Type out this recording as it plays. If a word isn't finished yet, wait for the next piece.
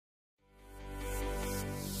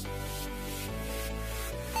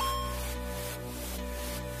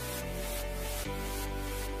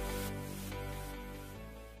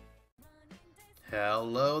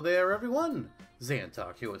Hello there, everyone!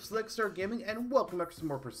 Xantok here with Slickstar Gaming, and welcome back to some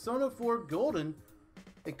more Persona 4 Golden.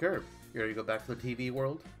 Hey, Curb, you ready to go back to the TV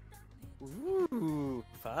world? Ooh,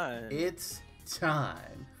 fun. It's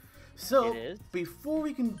time. So, before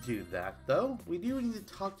we can do that, though, we do need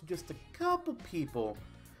to talk to just a couple people.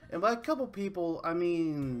 And by a couple people, I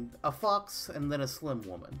mean a fox and then a slim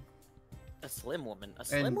woman. A slim woman? A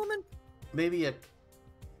slim woman? Maybe a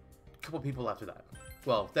couple people after that.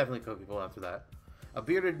 Well, definitely a couple people after that. A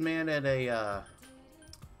bearded man and a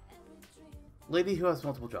lady who has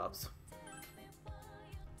multiple jobs.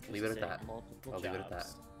 Leave it at that. I'll leave it at that.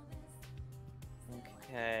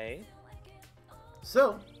 Okay.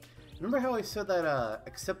 So, remember how I said that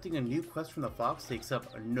accepting a new quest from the fox takes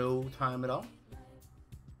up no time at all?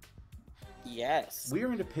 Yes. We are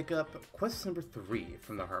going to pick up quest number 3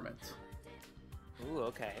 from the hermit. Ooh,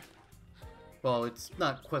 okay. Well, it's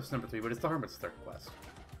not quest number 3, but it's the hermit's third quest.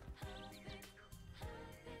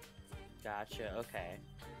 Gotcha, okay.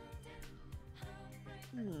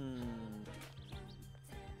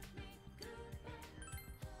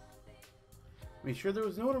 Make sure there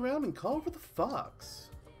was no one around and call for the fox.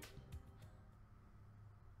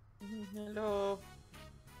 Hello.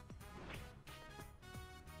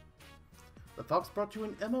 The fox brought you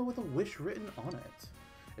an Emma with a wish written on it.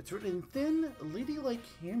 It's written in thin, ladylike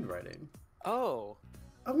handwriting. Oh.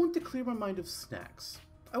 I want to clear my mind of snacks.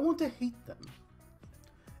 I want to hate them.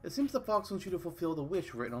 It seems the fox wants you to fulfill the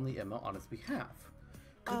wish written on the Emma on its behalf.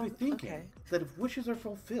 Could be thinking that if wishes are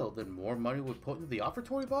fulfilled, then more money would put into the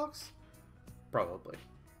offertory box? Probably.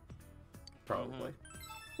 Probably.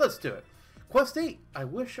 Let's do it. Quest 8. I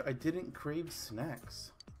wish I didn't crave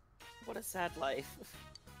snacks. What a sad life.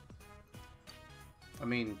 I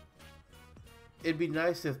mean, it'd be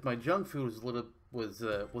nice if my junk food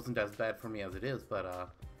wasn't as bad for me as it is, but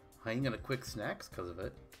I ain't gonna quick snacks because of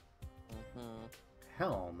it.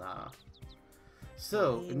 Hell nah.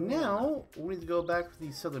 So now we need to go back to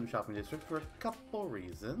the southern shopping district for a couple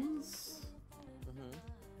reasons.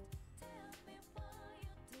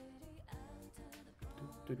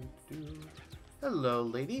 Hello,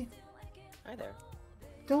 lady. Hi there.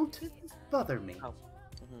 Don't bother me. Oh.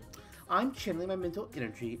 I'm channeling my mental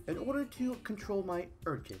energy in order to control my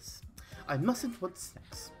urges. I mustn't want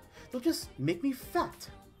snacks. They'll just make me fat.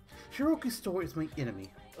 Hiroku's store is my enemy.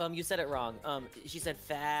 You said it wrong. She said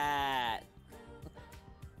fat.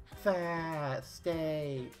 Fat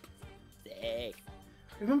steak. Steak.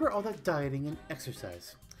 Remember all that dieting and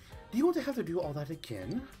exercise. Do you want to have to do all that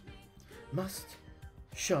again? Must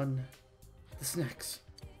shun the snacks.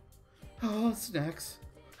 Oh, snacks.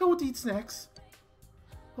 I want to eat snacks.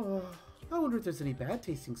 Oh, I wonder if there's any bad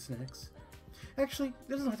tasting snacks. Actually, it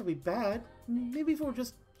doesn't have to be bad. Maybe if it were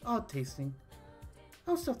just odd tasting.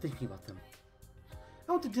 I'll stop thinking about them.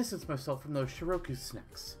 I want to distance myself from those Shiroku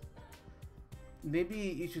snacks. Maybe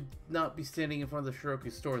you should not be standing in front of the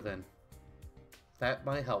Shiroku store then. That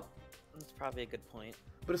might help. That's probably a good point.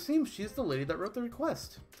 But it seems she's the lady that wrote the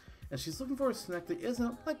request. And she's looking for a snack that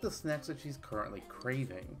isn't like the snacks that she's currently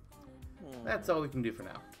craving. That's all we can do for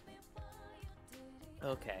now.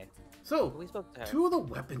 Okay. So, we spoke to her. To the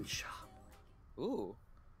weapon shop. Ooh.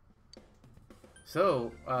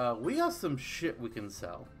 So, we got some shit we can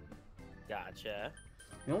sell. Gotcha.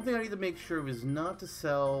 The only thing I need to make sure of is not to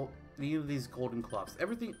sell any of these golden cloths.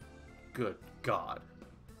 Everything... Good God.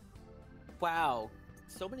 Wow.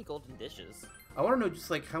 So many golden dishes. I want to know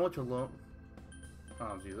just, like, how much alone...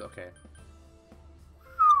 Oh, geez. Okay.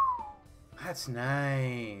 That's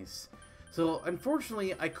nice. So,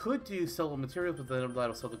 unfortunately, I could do sell the materials, but then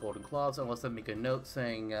that'll sell the golden cloths, unless I make a note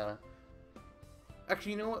saying,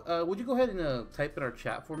 Actually, you know what? Would you go ahead and type in our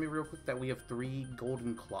chat for me real quick that we have 3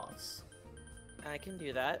 golden cloths? I can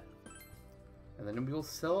do that. And then we will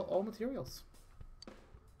sell all materials.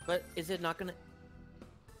 But is it not gonna...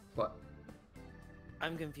 What?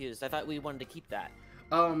 I'm confused. I thought we wanted to keep that.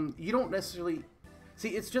 You don't necessarily... See,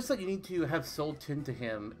 it's just that you need to have sold 10 to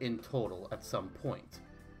him in total at some point.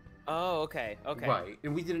 Oh, okay, okay. Right,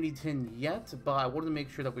 and we didn't need 10 yet, but I wanted to make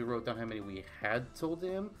sure that we wrote down how many we had sold to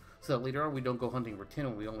him, so that later on we don't go hunting for 10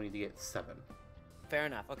 and we only need to get 7. Fair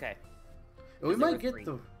enough, okay. And we might get 3.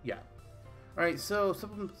 Yeah. Alright, so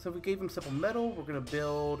we gave him simple metal, we're going to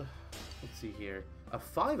build, let's see here, a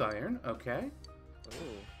 5 iron, okay.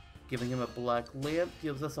 Ooh. Giving him a black lamp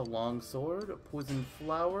gives us a long sword, a poison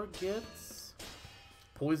flower gets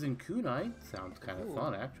poison kunai, sounds kind of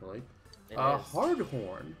fun actually. A hard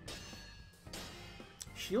horn.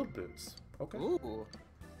 Shield boots. Okay. Ooh.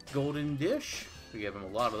 Golden dish. We gave him a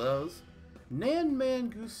lot of those.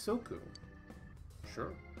 Nanman Gusoku.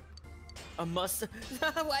 Sure. A must.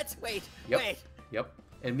 What? Wait. Yep. Wait. Yep.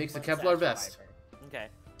 And makes a Kevlar vest. Okay.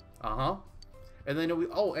 Uh-huh. And then we...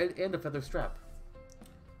 Oh, and a feather strap.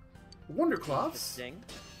 Wondercloths. Interesting.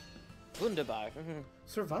 Wunderbar.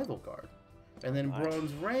 Survival guard. And then Alright.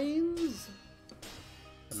 bronze reins.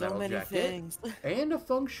 A So metal many jacket. things. And a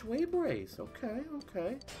feng shui brace. Okay,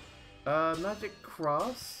 okay. Magic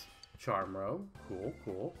cross. Charm robe. Cool,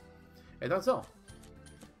 cool. And that's all.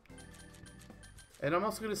 And I'm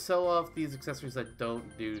also going to sell off these accessories that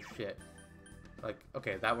don't do shit. Like,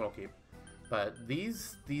 okay, that one I'll keep. But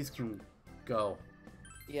these can go.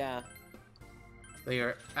 Yeah. They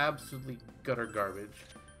are absolutely gutter garbage.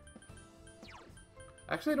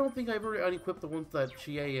 Actually, I don't think I ever unequipped the ones that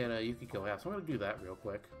Chie and Yukiko have, so I'm going to do that real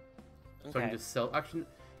quick. So I can just sell... Actually,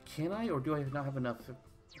 can I, or do I not have enough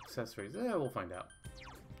accessories? We'll find out.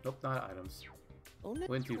 Nope, not items. Oh, no.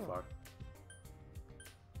 Went too far.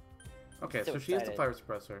 Okay, So so she has the excited. fire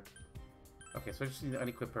suppressor. Okay, so I just need to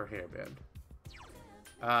unequip her hairband.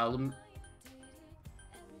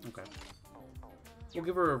 Okay. We'll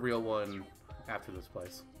give her a real one after this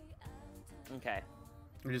place. Okay.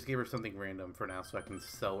 We just gave her something random for now so I can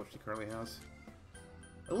sell what she currently has.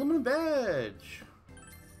 Aluminum badge!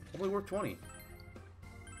 Only worth 20.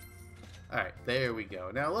 Alright, there we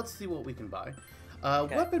go. Now let's see what we can buy.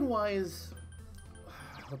 Okay. Weapon-wise...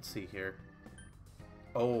 Let's see here.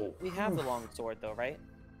 Oh. We have the long sword, though, right?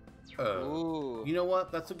 You know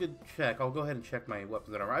what? That's a good check. I'll go ahead and check my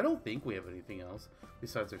weapons and armor. I don't think we have anything else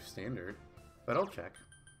besides our standard, but I'll check.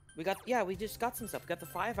 We got, yeah, we just got some stuff. We got the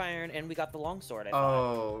 5-iron and we got the longsword.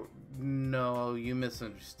 Oh, no, you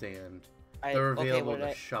misunderstand. They're available in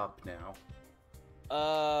the shop now.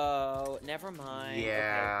 Oh, never mind.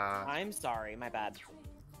 Yeah. Okay. I'm sorry, my bad.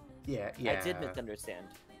 Yeah. I did misunderstand.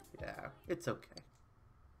 Yeah, it's okay.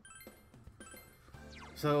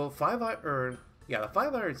 So, the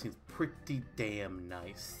 5-iron seems pretty damn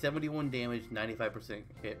nice. 71 damage, 95%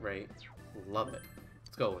 hit rate. Love it.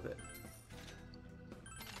 Let's go with it.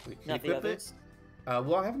 We can Not the equip it. others?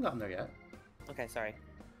 Well, I haven't gotten there yet. Okay, sorry.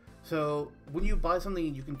 So when you buy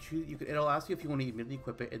something, you can choose. It'll ask you if you want to immediately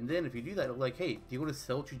equip it, and then if you do that, it'll like, hey, do you want to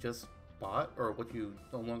sell what you just bought or what you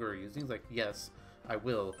no longer are using? It's like, yes, I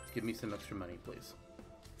will. Give me some extra money, please.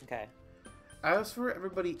 Okay. As for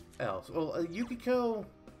everybody else, well, Yukiko,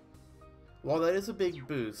 while that is a big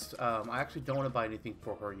boost, I actually don't want to buy anything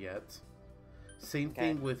for her yet. Same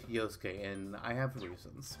thing with Yosuke, and I have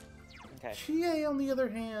reasons. Okay. Chie, on the other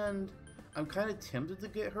hand, I'm kind of tempted to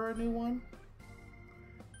get her a new one.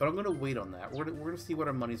 But I'm going to wait on that. We're going to see what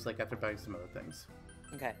our money's like after buying some other things.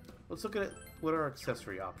 Okay. Let's look at what our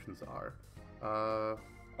accessory options are.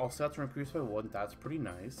 All stats are increased by 1. That's pretty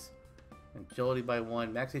nice. Agility by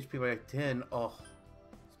 1. Max HP by 10. Oh,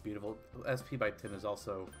 it's beautiful. SP by 10 is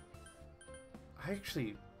also... I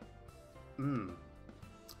actually... I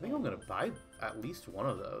think I'm going to buy at least one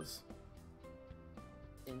of those.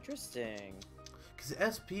 Interesting. Because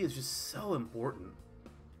SP is just so important.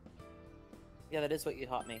 Yeah, that is what you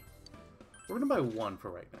taught me. We're going to buy one for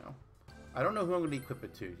right now. I don't know who I'm going to equip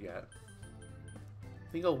it to yet.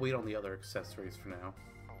 I think I'll wait on the other accessories for now.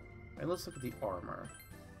 And let's look at the armor.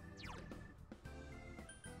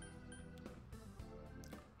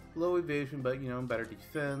 Low evasion, but, you know, better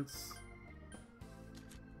defense.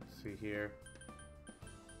 Let's see here.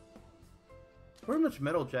 Pretty much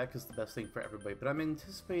Metal Jack is the best thing for everybody, but I'm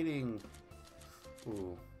anticipating...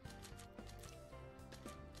 Ooh.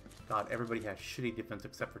 God, everybody has shitty defense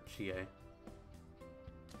except for Chie.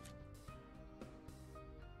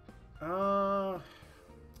 I'll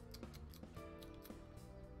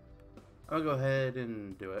go ahead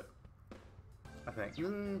and do it. I think.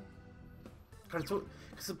 God, so,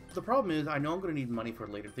 cause the problem is, I know I'm going to need money for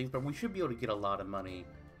later things, but we should be able to get a lot of money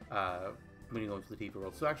when you go into the TV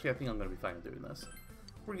world. So actually, I think I'm going to be fine with doing this.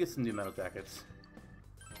 We're going to get some new metal jackets.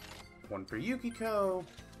 One for Yukiko.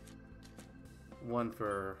 One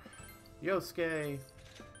for Yosuke.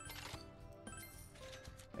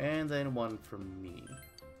 And then one for me.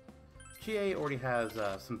 Chie already has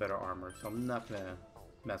some better armor, so I'm not going to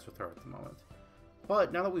mess with her at the moment.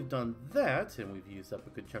 But now that we've done that, and we've used up a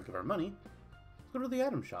good chunk of our money, let's go to the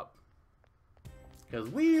item shop. Because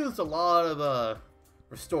we used a lot of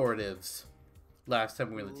restoratives last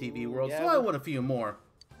time we were in the TV world, so I want a few more.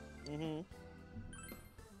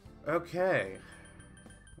 Okay.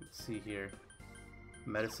 Let's see here.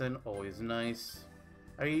 Medicine, always nice.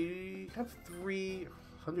 I have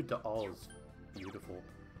 300 to all is beautiful.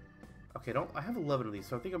 Okay, I have 11 of these,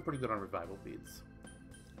 so I think I'm pretty good on revival beads.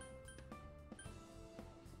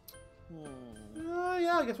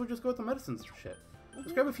 Yeah, I guess we'll just go with the medicines for shit.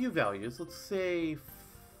 Let's grab a few values. Let's say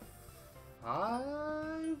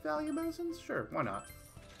 5 value medicines? Sure, why not?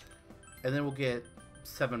 And then we'll get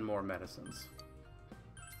 7 more medicines.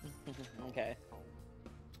 Okay.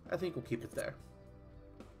 I think we'll keep it there.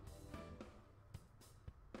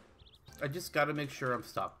 I just gotta make sure I'm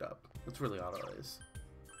stocked up. That's really all it is.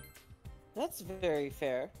 That's very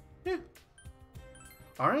fair. Yeah.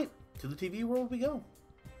 Alright, to the TV world we go.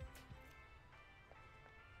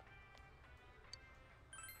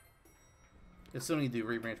 I still need to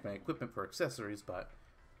rearrange my equipment for accessories, but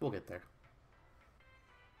we'll get there.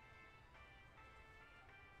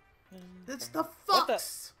 It's the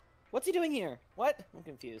fox! What's he doing here? What? I'm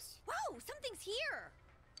confused. Whoa, something's here.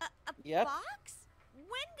 A Yep. box?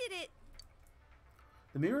 When did it?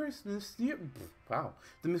 The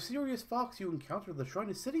mysterious fox you encountered at the shrine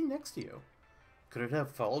is sitting next to you. Could it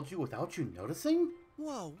have followed you without you noticing?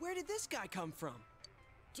 Whoa, where did this guy come from?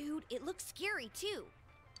 Dude, it looks scary too.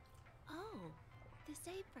 Oh, this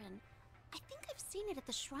apron. I think I've seen it at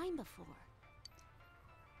the shrine before.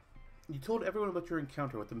 You told everyone about your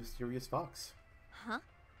encounter with the mysterious fox. Huh?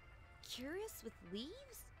 Curious with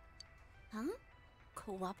leaves? Huh?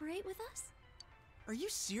 Cooperate with us? Are you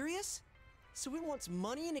serious? So it wants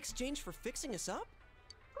money in exchange for fixing us up?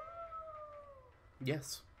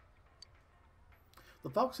 Yes. The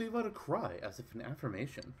fox gave out a cry as if in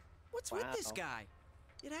affirmation. What's Wow. with this guy?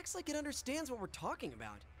 It acts like it understands what we're talking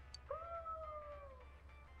about.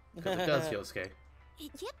 Because it does, Yosuke.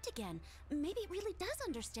 It yipped again. Maybe it really does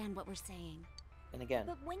understand what we're saying. And again.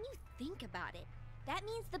 But when you think about it, that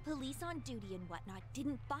means the police on duty and whatnot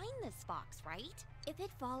didn't find this fox, right? If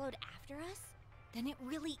it followed after us, then it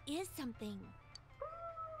really is something.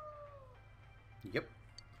 Yep.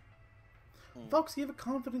 The fox gave a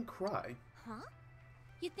confident cry. Huh?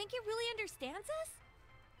 You think it really understands us?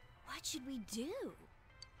 What should we do?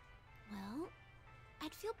 Well,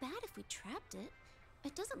 I'd feel bad if we trapped it.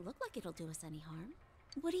 It doesn't look like it'll do us any harm.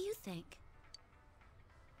 What do you think?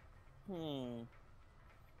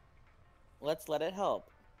 Let's let it help.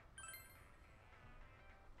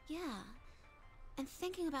 Yeah. And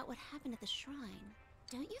thinking about what happened at the shrine,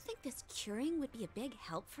 don't you think this curing would be a big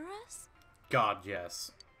help for us? God,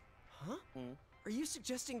 yes. Huh? Are you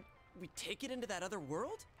suggesting we take it into that other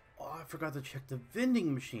world? Oh, I forgot to check the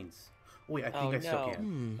vending machines. Oh, wait, I think Oh, I still no.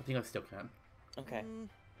 can. I think I still can. Okay.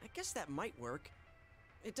 I guess that might work.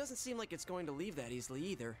 It doesn't seem like it's going to leave that easily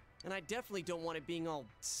either. And I definitely don't want it being all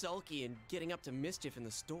sulky and getting up to mischief in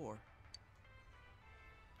the store.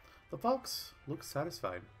 The fox looks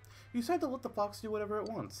satisfied. You decide to let the fox do whatever it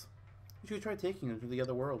wants. You should try taking it to the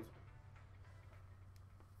other world.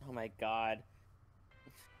 Oh my god.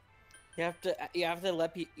 You have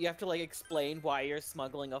to like explain why you're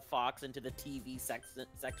smuggling a fox into the TV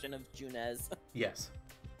section of Junez. Yes.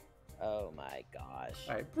 Oh my gosh.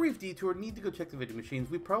 Alright, brief detour. Need to go check the vending machines.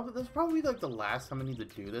 This is probably like the last time I need to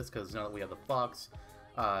do this, because now that we have the fox,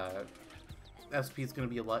 SP is going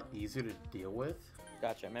to be a lot easier to deal with.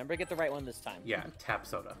 Gotcha. Remember to get the right one this time. Yeah, tap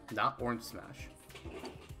soda, not orange smash.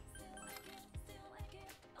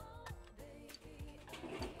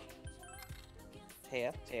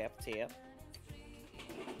 Tap, tap, tap.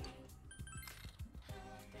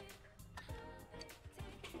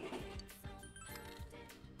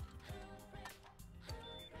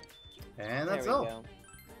 And There that's we all. go.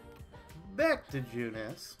 Back to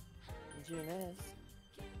Junez. Junez.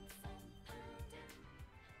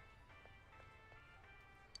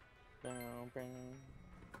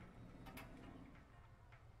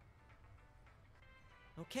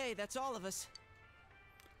 Okay, that's all of us.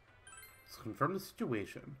 Let's confirm the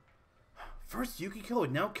situation. First Yukiko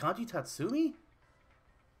and now Kanji Tatsumi?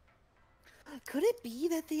 Could it be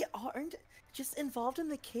that they aren't just involved in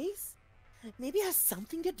the case? Maybe it has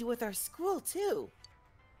something to do with our school, too.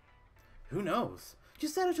 Who knows?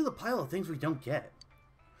 Just add it to the pile of things we don't get.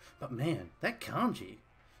 But man, that Kanji.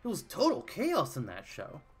 It was total chaos in that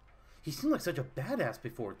show. He seemed like such a badass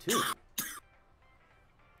before, too.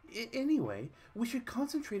 Anyway, we should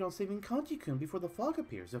concentrate on saving Kanji-kun before the fog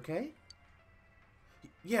appears, okay?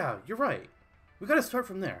 Yeah, you're right. We gotta start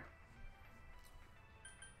from there.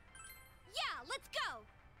 Yeah, let's go!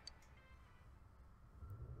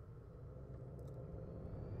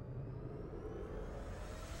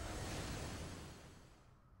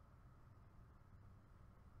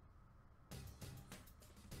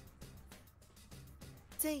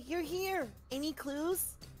 Say, you're here. Any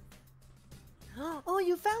clues? Oh,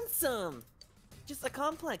 you found some. Just a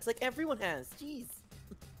complex, like everyone has. Jeez.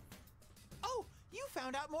 Oh, you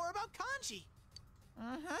found out more about kanji.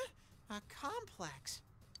 Uh-huh. A complex.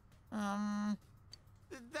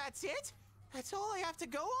 That's it? That's all I have to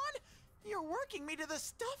go on? You're working me to the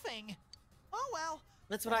stuffing. Oh well.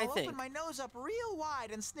 That's what I I'll think. open my nose up real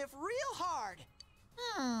wide and sniff real hard.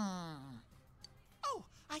 Oh,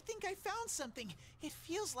 I think I found something. It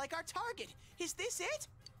feels like our target. Is this it?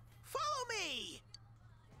 Follow me!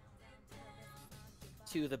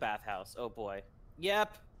 To the bathhouse. Oh boy.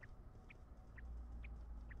 Yep.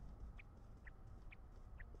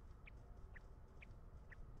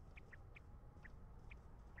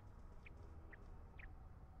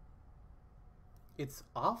 It's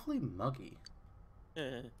awfully muggy.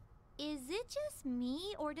 Is it just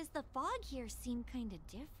me, or does the fog here seem kind of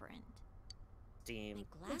different? Steam.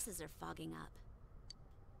 My glasses are fogging up.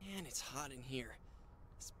 Man, it's hot in here.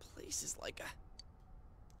 This place is like a...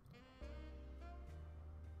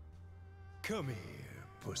 Come here,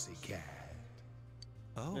 pussycat.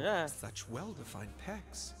 Oh, Yeah. such well-defined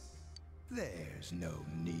pecs. There's no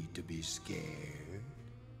need to be scared.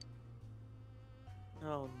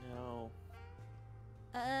 Oh no.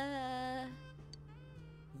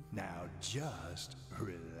 Now just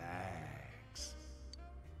relax.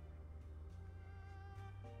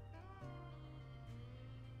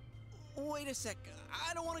 Wait a sec.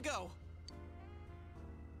 I don't want to go.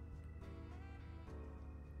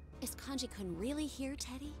 Is Kanji-kun really here,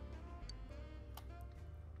 Teddy?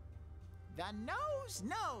 The nose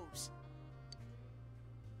knows.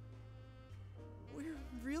 We're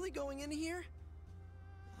really going in here?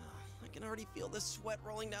 I can already feel the sweat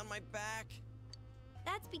rolling down my back.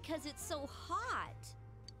 That's because it's so hot.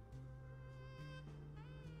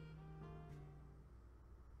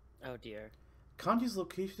 Oh dear. Kanji's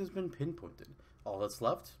location has been pinpointed. All that's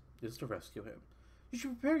left is to rescue him. You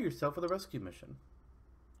should prepare yourself for the rescue mission.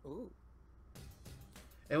 Ooh.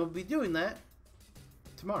 And we'll be doing that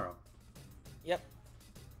tomorrow. Yep.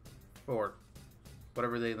 Or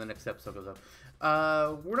whatever day the next episode goes up.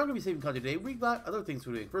 We're not going to be saving Kanji today. We've got other things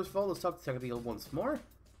we're doing. First of all, let's talk to Takahiko once more.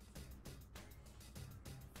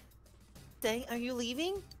 Day, are you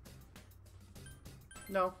leaving?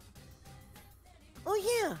 No.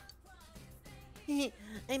 Oh yeah.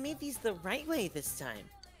 I made these the right way this time.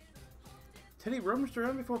 Teddy rummaged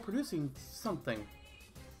around before producing something.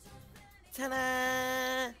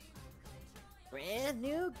 Ta-da! Brand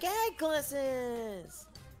new gag glasses!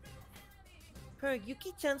 Per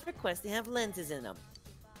Yuki-chan's request, they have lenses in them.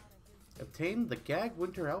 Obtain the gag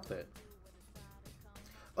winter outfit.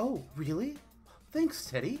 Oh, really? Thanks,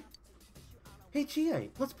 Teddy. Hey, Chie,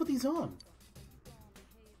 let's put these on.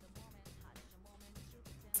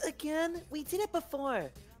 Again? We did it before.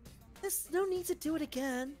 There's no need to do it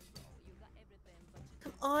again.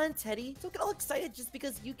 Come on, Teddy. Don't get all excited just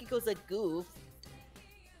because Yukiko's a goof.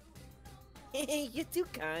 Hey, you're too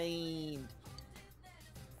kind.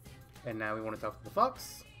 And now we want to talk to the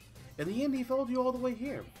fox. In the end, he followed you all the way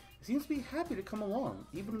here. He seems to be happy to come along,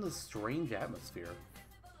 even in this strange atmosphere.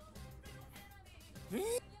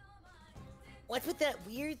 What's with that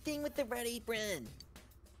weird thing with the red apron?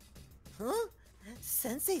 Huh?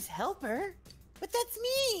 Sensei's helper? But that's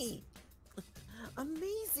me!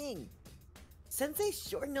 Amazing! Sensei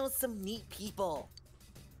sure knows some neat people.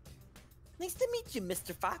 Nice to meet you,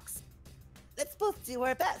 Mr. Fox. Let's both do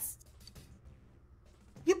our best.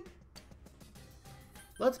 Yep.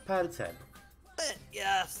 Let's pat its head.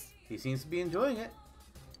 Yes. He seems to be enjoying it.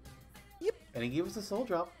 Yep. And he gave us a soul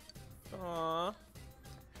drop. Aww.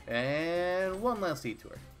 And one last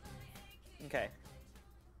detour. Okay.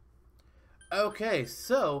 Okay,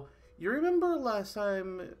 so you remember last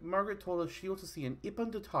time Margaret told us she wants to see an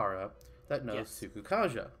Ippon Dotara that knows Yes.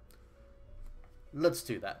 Tsukukaja. Let's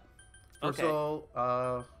do that. First Okay. of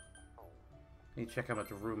all, let me check how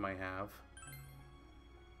much room I have.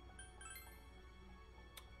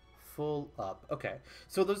 Full up. Okay,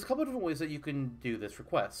 so there's a couple of different ways that you can do this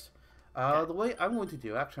request. Okay. The way I'm going to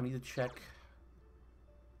do, actually, I need to check.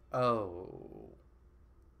 Oh,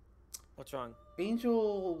 What's wrong?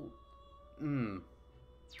 Angel,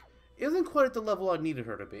 isn't quite at the level I needed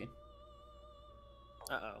her to be.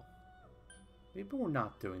 Uh-oh. Maybe we're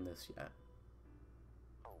not doing this yet.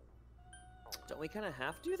 Don't we kind of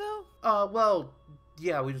have to, though? Well,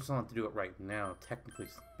 yeah, we just don't have to do it right now, technically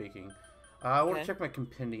speaking. I want to Okay. check my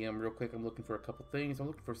compendium real quick. I'm looking for a couple things. I'm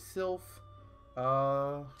looking for Sylph.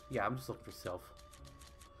 Yeah, I'm just looking for Sylph.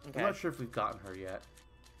 Okay. I'm not sure if we've gotten her yet.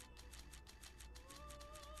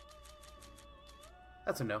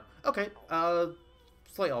 That's a no. Okay,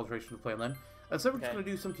 slight alteration of the plan then. So we're just Okay. going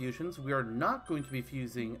to do some fusions. We are not going to be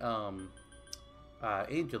fusing,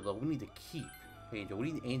 Angel, though. We need to keep Angel.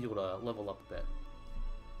 We need Angel to level up a bit.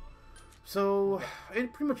 So,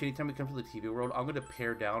 pretty much anytime we come to the TV world, I'm going to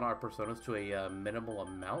pare down our personas to a minimal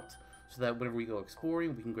amount, so that whenever we go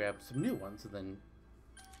exploring, we can grab some new ones, and then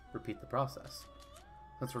repeat the process.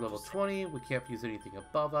 Since we're level 20, we can't use anything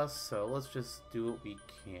above us, so let's just do what we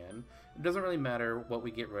can. It doesn't really matter what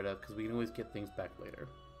we get rid of, because we can always get things back later.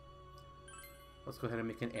 Let's go ahead and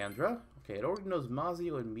make an Andra. Okay, it already knows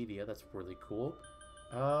Mazio and Media, that's really cool.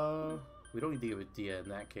 We don't need to give a Dia in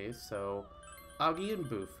that case, so... Agi and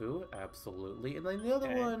Bufu, absolutely. And then the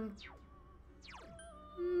other one...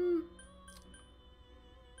 I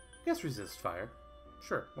guess resist fire.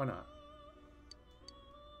 Sure, why not?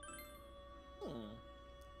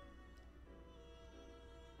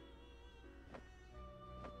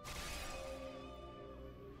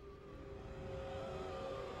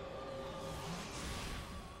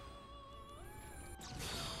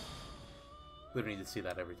 We don't need to see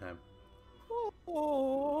that every time.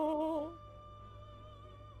 Oh.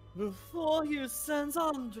 Before you sends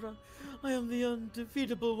Andra, I am the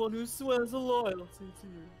undefeatable one who swears loyalty to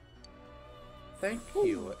you. Thank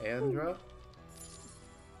you, Andra.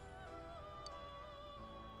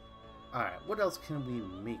 Alright, what else can we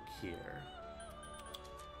make here?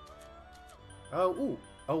 Oh,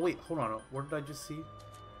 wait, hold on. What did I just see?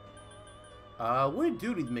 We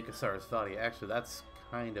do need to make a Sarasvati. Actually, that's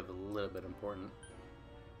kind of a little bit important.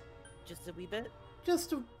 Just a wee bit?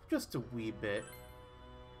 Just a wee bit.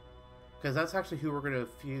 Because that's actually who we're going to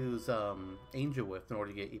fuse Angel with in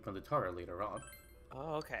order to get Ippon Tara later on.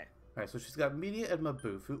 Oh, okay. Alright, so she's got Media and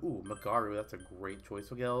Mabufu. Ooh, Magaru, that's a great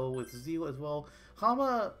choice. We'll go with Zio as well.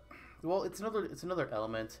 Hama, well, it's another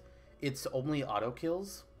element. It's only auto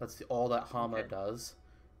kills. That's all that Hama does.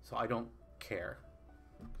 So I don't care.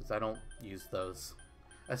 Because I don't use those.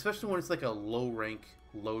 Especially when it's like a low rank,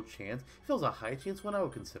 low chance. If it was a high chance one, I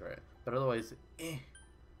would consider it. But otherwise, I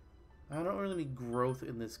don't really need growth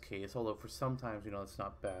in this case. Although for sometimes, you know, it's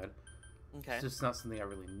not bad. Okay. It's just not something I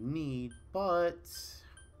really need. But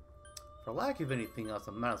for lack of anything else,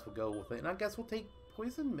 I might as well go with it. And I guess we'll take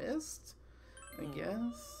Poison Mist. I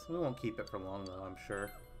guess. We won't keep it for long though, I'm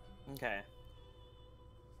sure. Okay.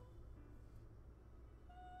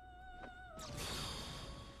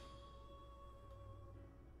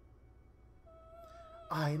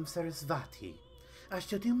 I am Sarasvati. I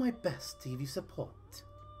shall do my best to give you support.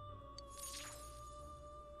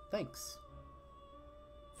 Thanks.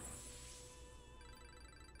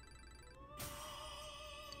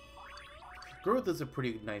 Growth is a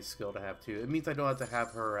pretty nice skill to have too. It means I don't have to have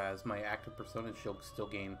her as my active persona and she'll still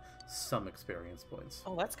gain some experience points.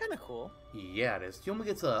 Oh, that's kind of cool. Yeah, it is. She only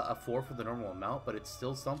gets a 4 for the normal amount, but it's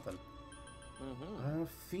still something.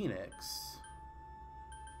 Phoenix.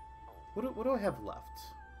 What do I have left?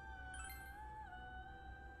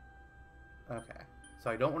 Okay.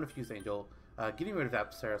 So I don't want to fuse Angel. Getting rid of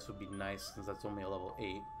Apsaras would be nice since that's only a level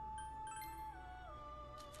 8.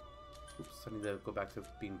 Oops, I need to go back to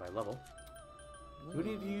being by level. Do we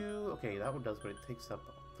need you? Okay, that one does, but it takes up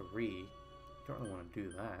 3. Don't really want to do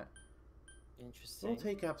that. Interesting. We'll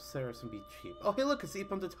take Apsaras and be cheap. Oh, hey, look, it's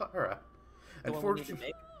Ippon Tara.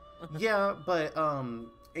 Unfortunately, yeah, but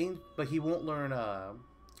he won't learn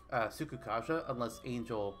Sukukaja unless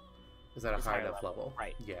Angel is at a high enough level.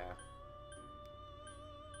 Right. Yeah.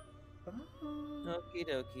 Okie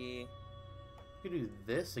dokie. You can do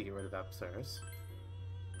this to get rid of Apsaras.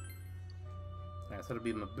 Alright, so it'll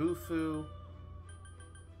be Mabufu.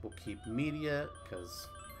 We'll keep Media, because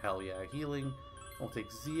hell yeah, healing. We'll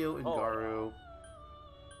take Zio and Garu.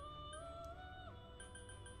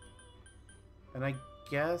 And I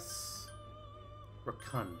guess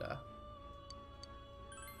Rakunda.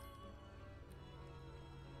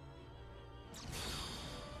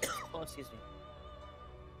 Oh, excuse me.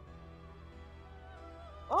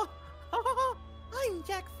 Oh, I'm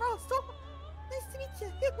Jack Frost. Oh, nice to meet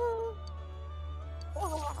you.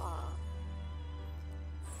 Oh.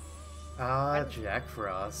 Jack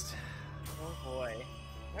Frost. Oh boy.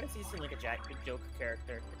 Why does he seem like a joke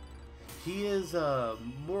character? He is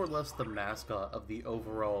more or less the mascot of the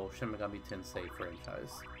overall Shin Megami Tensei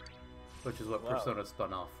franchise, which is what Persona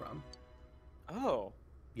spun off from. Oh.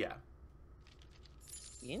 Yeah.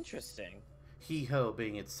 Interesting. Hee-ho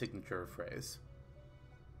being its signature phrase.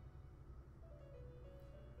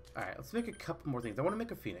 Alright, let's make a couple more things. I want to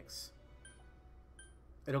make a Phoenix.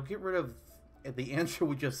 It'll get rid of the answer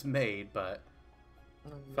we just made, but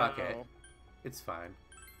fuck it. It's fine.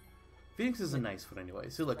 Phoenix is a nice one anyway.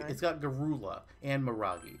 So look, it's got Garula and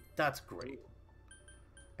Miragi. That's great.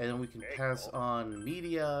 And then we can pass on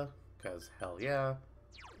Media, because hell yeah.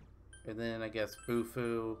 And then I guess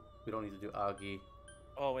Bufu. We don't need to do Agi.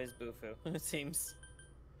 Always Bufu, it seems.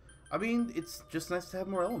 I mean, it's just nice to have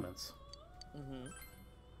more elements.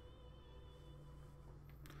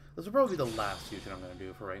 This will probably be the last fusion I'm going to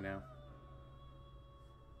do for right now.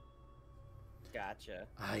 Gotcha.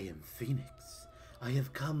 I am Phoenix. I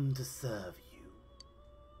have come to serve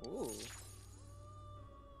you. Ooh.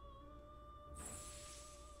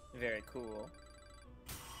 Very cool.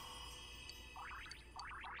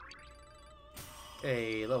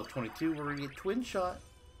 A level 22, we're gonna get twin shot.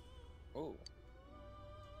 Ooh.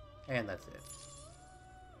 And that's it.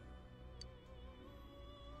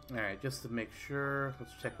 Alright, just to make sure,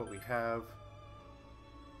 let's check what we have.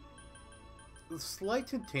 The slight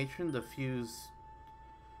temptation to fuse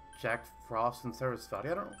Jack Frost and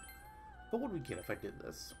Sarasvati. I don't know. What would we get if I did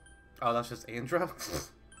this? Oh, that's just Andra?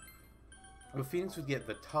 Well, Phoenix would get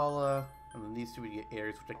Vitala, and then these two would get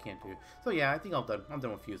Ares, which I can't do. So yeah, I think I'm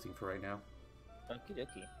done with fusing for right now. Okie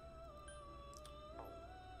dokie.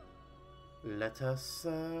 Let us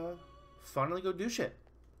finally go do shit.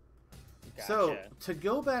 Gotcha. So, to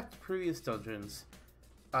go back to previous dungeons,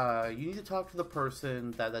 you need to talk to the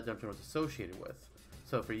person that dungeon was associated with.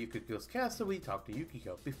 So for Yukiko's castle, we talk to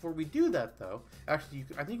Yukiko. Before we do that, though, actually,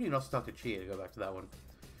 I think you can also talk to Chie to go back to that one.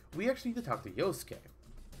 We actually need to talk to Yosuke.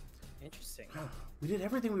 Interesting. We did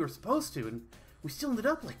everything we were supposed to, and we still ended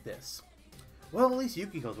up like this. Well, at least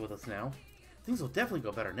Yukiko's with us now. Things will definitely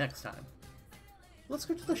go better next time. Let's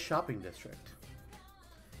go to the shopping district.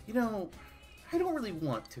 You know, I don't really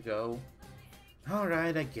want to go.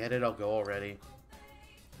 Alright, I get it, I'll go already.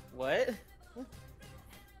 What?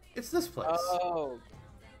 It's this place. Oh.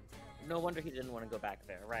 No wonder he didn't want to go back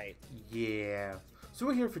there, right. Yeah. So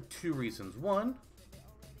we're here for two reasons. One,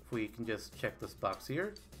 if we can just check this box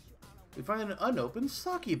here, we find an unopened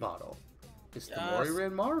sake bottle. It's the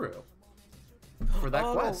Moriran Maru. For that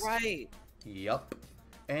quest. Oh, right. Yup.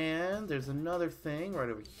 And there's another thing right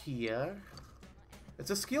over here. It's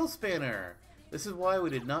a skill spanner. This is why we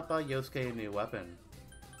did not buy Yosuke a new weapon.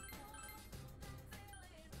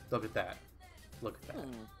 Look at that. Look at that.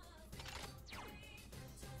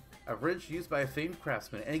 A wrench used by a famed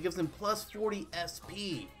craftsman, and it gives him plus 40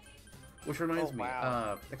 SP. Which reminds me,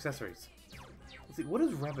 accessories. Let's see, what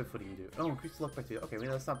does rabbit footing do? Oh, increase luck by 2. Okay, maybe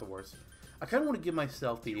that's not the worst. I kind of want to give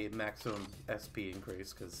myself the maximum SP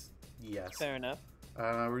increase, because, yes. Fair enough.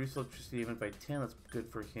 Reduce electricity even by 10, that's good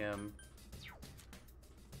for him.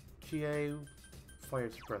 Chie, fire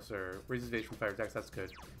suppressor. Raises evasion fire attacks, that's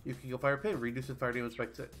good. Yukiko fire pin, reduces fire damage by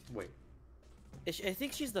 10. Wait. I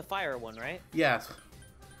think she's the fire one, right? Yes.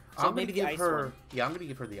 So I'm maybe gonna the give ice her. one. Yeah, I'm gonna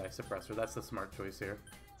give her the ice suppressor. That's the smart choice here.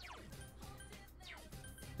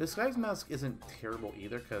 This guy's mask isn't terrible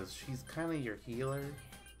either because she's kind of your healer.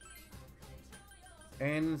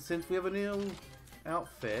 And since we have a new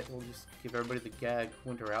outfit, we'll just give everybody the gag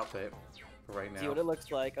winter outfit for right now. See what it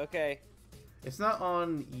looks like. Okay. It's not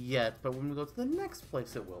on yet, but when we go to the next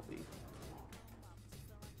place, it will be.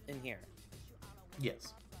 In here.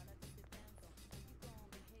 Yes.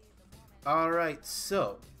 Alright,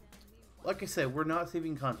 so, like I said, we're not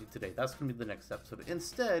saving Kanji today. That's going to be the next episode.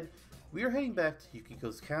 Instead, we are heading back to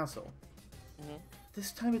Yukiko's castle.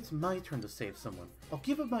 This time it's my turn to save someone. I'll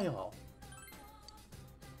give it my all.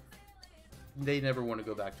 They never want to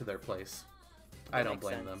go back to their place. I don't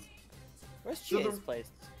blame them. Where's Chie's place?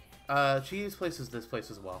 Chie's place is this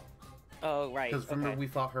place as well. Oh, right. Because remember, we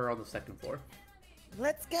fought her on the second floor.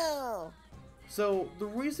 Let's go! So, the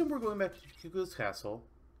reason we're going back to Yukiko's castle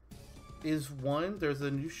is, one, there's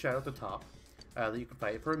a new shadow at the top that you can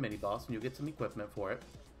fight for a mini-boss, and you'll get some equipment for it.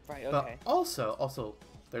 Right, okay. But also,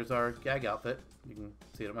 there's our gag outfit. You can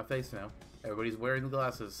see it on my face now. Everybody's wearing the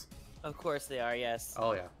glasses. Of course they are, yes.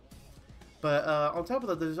 Oh, yeah. But on top of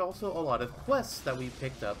that, there's also a lot of quests that we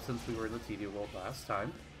picked up since we were in the TV world last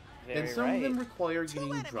time. And some of them require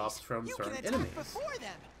getting drops from certain enemies.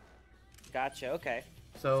 Gotcha, okay.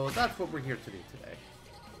 So that's what we're here to do today.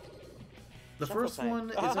 The first one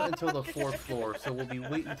isn't until the 4th floor, so we'll be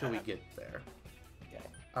waiting until we get there.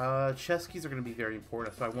 Okay. Chest keys are going to be very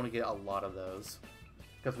important, so I want to get a lot of those.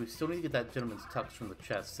 Because we still need to get that gentleman's tux from the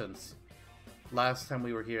chest, since last time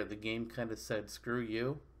we were here, the game kind of said, screw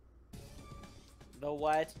you. The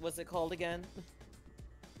what was it called again?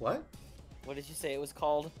 What? What did you say it was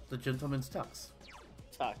called? The gentleman's tux.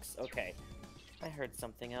 Tux, okay. I heard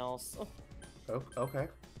something else. Oh, okay.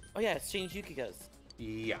 Oh yeah, it's changed Yukiko's.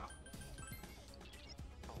 Yeah.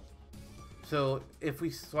 So if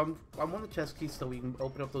we, I'm on the chest keys so we can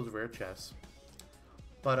open up those rare chests.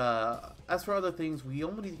 But as for other things, we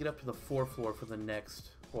only need to get up to the 4th floor for the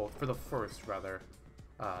next, well, for the first rather,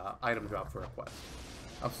 item drop for a quest.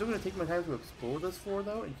 I'm still going to take my time to explore this floor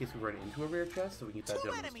though, in case we run into a rare chest, so we can get that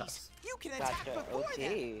gentleman's tux. You can attack before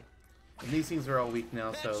them. And these things are all weak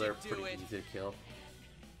now, so they're pretty easy to kill.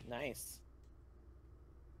 Nice.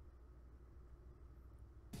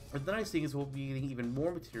 But the nice thing is we'll be getting even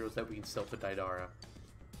more materials that we can sell to Daidara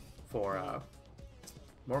for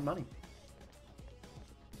more money.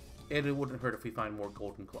 And it wouldn't hurt if we find more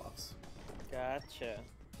golden cloths. Gotcha.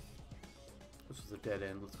 This is a dead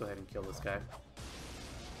end. Let's go ahead and kill this guy.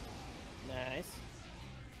 Nice.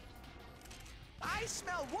 I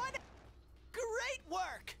smell one. Great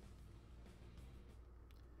work.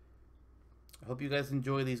 I hope you guys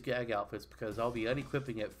enjoy these gag outfits because I'll be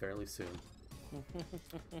unequipping it fairly soon.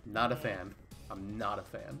 Not a fan. I'm not a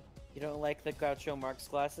fan. You don't like the Groucho Marx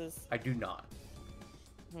glasses? I do not.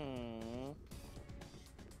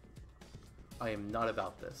 I am not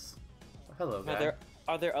about this. Hello, guy.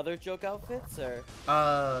 Are there other joke outfits, or?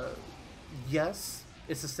 Yes.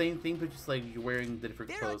 It's the same thing, but just like you're wearing the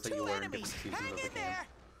different clothes that you wear in different seasons of the game.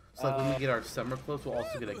 So like when we get our summer clothes, we'll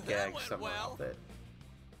also get a gag summer outfit.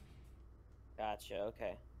 Gotcha,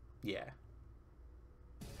 okay. Yeah.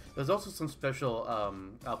 There's also some special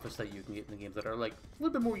outfits that you can get in the games that are like a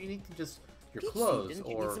little bit more unique than just your clothes. Didn't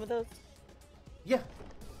you need some of those? Yeah.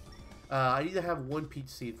 I need to have one peach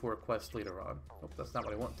seed for a quest later on. Oh, that's not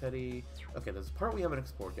what I want, Teddy. Okay, there's a part we haven't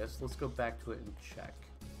explored yet, so let's go back to it and check.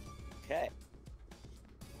 Okay.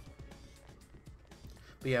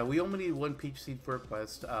 But yeah, we only need one peach seed for a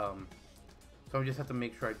quest. So I just have to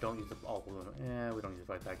make sure I don't use up all of them. Eh, we don't need to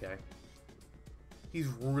fight that guy. He's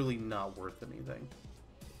really not worth anything.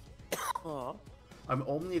 Aww. I'm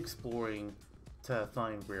only exploring to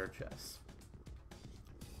find rare chests.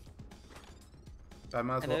 I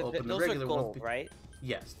might as well open the regular gold, ones. Right?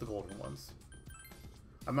 Yes, the golden ones.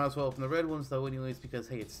 I might as well open the red ones though anyways because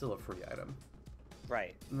hey, it's still a free item.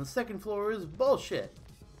 Right. And the second floor is bullshit.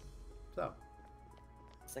 So.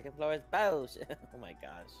 Second floor is bullshit. Oh my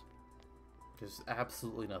gosh. There's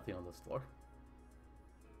absolutely nothing on this floor.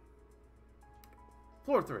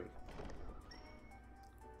 Floor 3.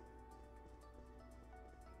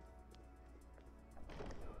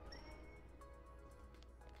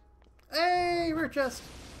 Hey, rare chest!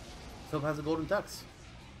 Soap has a golden tux.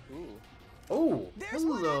 Ooh. Oh, There's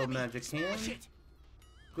hello, magic hand.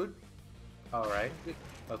 Good. Alright.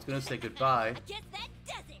 I was gonna say goodbye. I guess that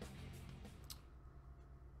does it.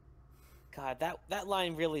 God, that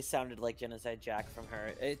line really sounded like Genocide Jack from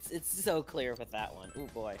her. It's so clear with that one. Ooh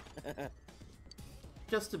boy.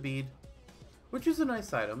 Just a bead. Which is a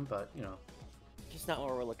nice item, but, you know. Just not what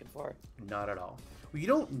we're looking for. Not at all. Well, you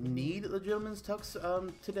don't need the gentleman's tux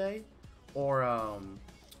today, or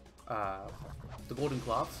the golden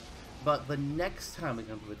cloths, but the next time we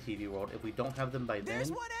come to the TV world, if we don't have them by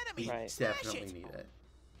then, we definitely need it.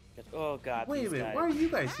 Oh god. Wait a minute, why are you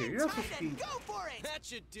guys here? You're not supposed to be... Go for it. That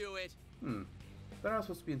should do it. They're not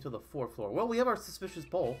supposed to be until the 4th floor. Well, we have our suspicious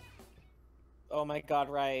pole. Oh my god,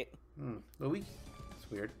 right. Well, it's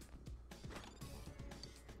weird.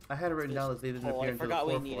 I had it written down that they didn't appear I until the 4th forgot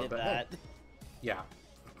we floor, needed but that. hey. Yeah.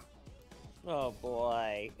 Oh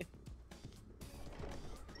boy.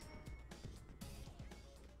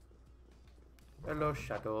 Hello,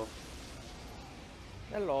 Shadow.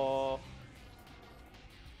 Hello.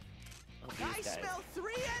 Oh, I smell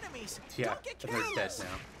 3 enemies. Yeah, Don't get and they're dead careless.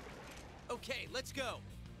 now. Okay, let's go.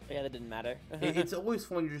 Yeah, that didn't matter. It's always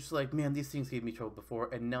fun. You're just like, man, these things gave me trouble before,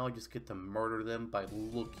 and now I just get to murder them by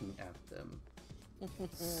looking at them.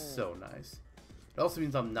 So nice. It also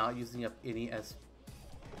means I'm not using up any SP.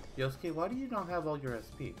 Yosuke, why do you not have all your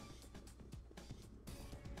SP?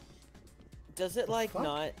 Does it like fuck?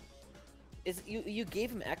 not? Is you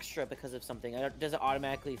gave him extra because of something? Does it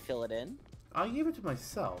automatically fill it in? I gave it to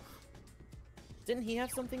myself. Didn't he have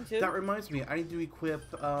something too? That reminds me, I need to equip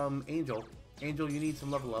Angel. Angel, you need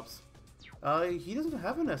some level ups. He doesn't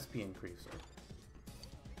have an SP increaser.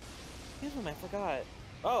 Give him, I forgot.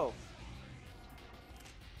 Oh.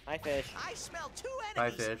 Hi, fish. I smell 2 Hi,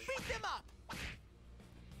 enemies. fish. Beat them up.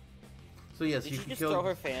 So yes, Did you she can just kill. throw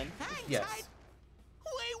her fan? Hang Yes. tight.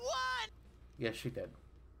 We won. Yes, she did.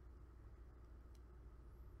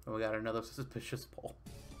 And we got another suspicious pole.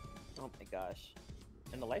 Oh my gosh.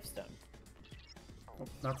 And the life stone. Oh,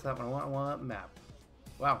 not that one. I want map.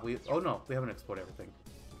 Wow, oh no, we haven't explored everything.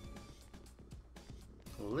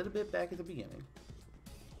 A little bit back at the beginning.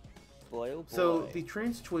 Boy, oh boy. So, the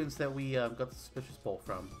trans twins that we got the suspicious pole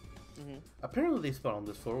from, apparently they spawn on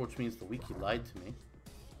this floor, which means the wiki lied to me.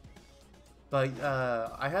 But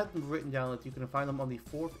I had them written down that you can find them on the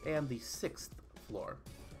 4th and the 6th floor.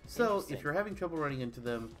 So, if you're having trouble running into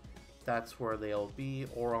them, that's where they'll be,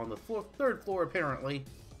 or on the 3rd floor, apparently.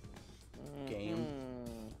 Game.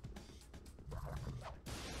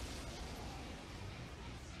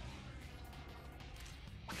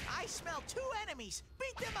 I smell 2 enemies.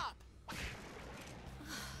 Beat them up.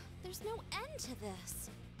 There's no end to this.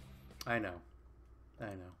 I know. I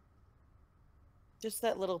know. Just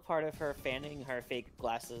that little part of her fanning her fake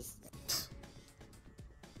glasses.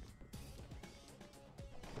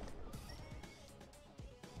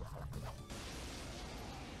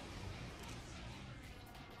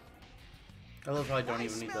 I love how I don't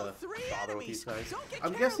even need to bother with these guys.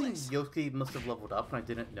 I'm guessing Yosuke must have leveled up and I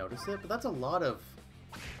didn't notice it, but that's a lot of...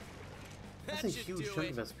 That's a huge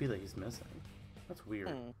chunk of SP that he's missing. That's weird.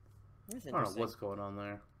 That's I don't know what's going on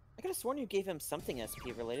there. I could have sworn you gave him something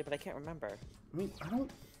SP related, but I can't remember. I mean, I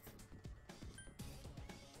don't...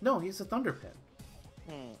 No, he's a Thunder Pin.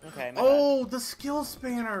 Okay. Oh, the skill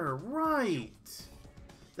spanner! Right!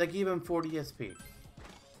 That gave him 40 SP.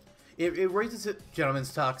 It raises it...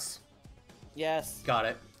 Gentlemen's Talks. Yes. Got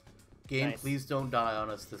it. Game, Nice. please don't die on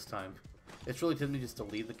us this time. It's really tempting just to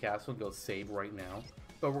leave the castle and go save right now.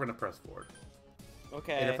 But we're going to press forward.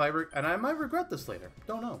 Okay. And if I might regret this later.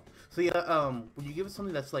 Don't know. So yeah, when you give it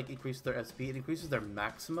something that's like increases their SP, it increases their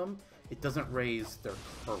maximum. It doesn't raise their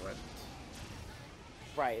current.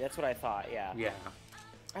 Right, that's what I thought, yeah. Yeah.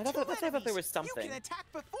 I thought there was something. You can attack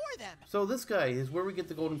before them. So this guy is where we get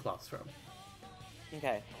the golden cloths from.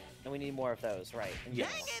 Okay. And we need more of those, right.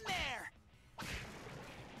 Yes. Hang in there.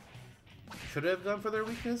 Should I have gone for their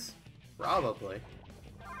weakness? Probably.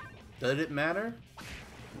 Did it matter?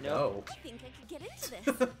 No. I think I could get into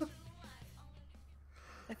this.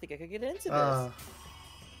 I think I could get into this.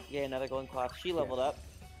 Yeah, another golden cloth. She leveled up.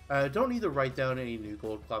 Don't need to write down any new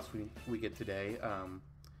gold cloths we get today.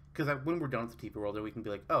 Because when we're done with the TP world, then we can be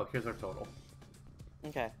like, oh, here's our total.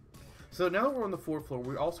 Okay. So now that we're on the 4th floor,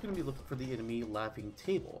 we're also going to be looking for the enemy laughing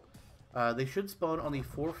table. They should spawn on the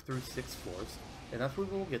 4th through 6th floors, and that's where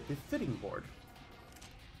we'll get the fitting board.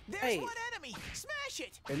 There's one enemy. Smash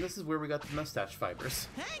it. And this is where we got the mustache fibers.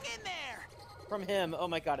 Hang in there. From him. Oh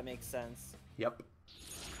my god, it makes sense. Yep.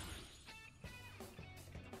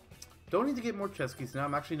 Don't need to get more chest keys now.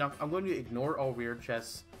 I'm going to ignore all rare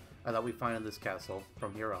chests that we find in this castle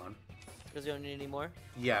from here on. Because you don't need any more?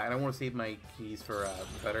 Yeah, and I want to save my keys for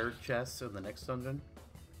better chests in the next dungeon.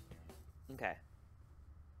 Okay.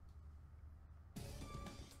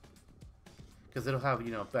 Because it'll have,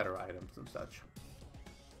 you know, better items and such.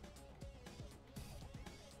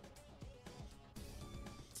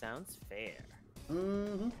 Sounds fair.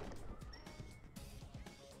 Mm-hmm.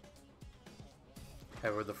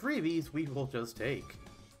 However, the freebies we will just take.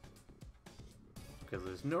 Because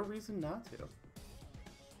there's no reason not to.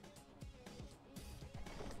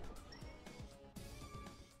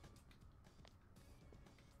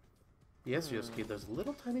 Yes, Yosuke, there's a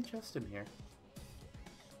little tiny chest in here.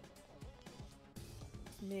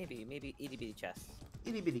 Maybe itty bitty chest.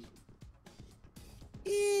 Itty bitty.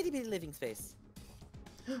 Itty bitty living space.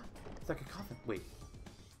 It's like a coffin. Wait.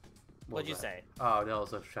 What'd you say? Oh, no, it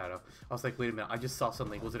was a shadow. I was like, wait a minute, I just saw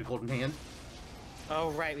something. Was it a golden hand?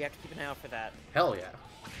 Oh, right, we have to keep an eye out for that. Hell yeah.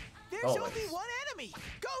 There's Always. only one enemy.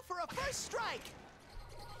 Go for a first strike.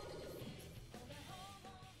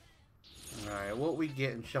 Alright, what we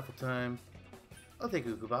get in shuffle time? I'll take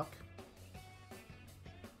Ukubak.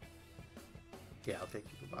 Yeah, I'll take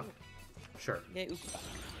Ukubak. Sure. Yeah, Ukubak.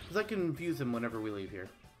 Because I can confuse him whenever we leave here.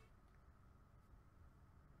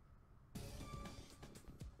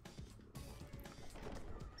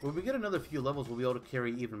 When we get another few levels, we'll be able to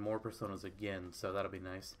carry even more personas again, so that'll be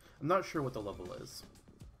nice. I'm not sure what the level is.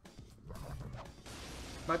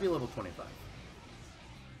 Might be level 25.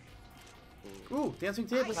 Ooh, dancing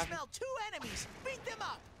table! I smell 2 enemies. Beat them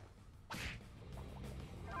up.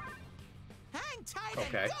 Hang tight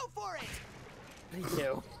and go for it. Me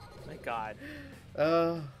too. My god.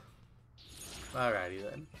 Alrighty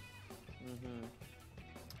then. Mm-hmm.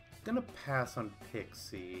 Gonna pass on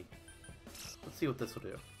Pixie. Let's see what this will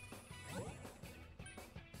do.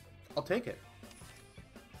 I'll take it.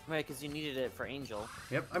 Right, because you needed it for Angel.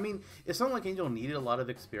 Yep, I mean, it's not like Angel needed a lot of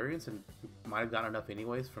experience and might have gotten enough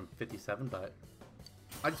anyways from 57, but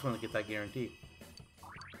I just want to get that guarantee.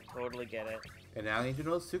 Totally get it. And now Angel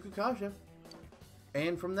knows Tsukukasha.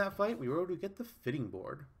 And from that fight, we were able to get the fitting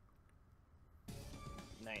board.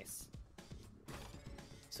 Nice.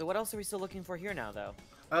 So what else are we still looking for here now, though?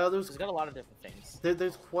 We've got a lot of different things.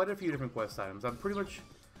 There's quite a few different quest items. I'm pretty much...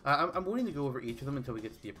 I'm willing to go over each of them until we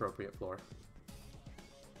get to the appropriate floor.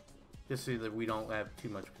 Just so that we don't have too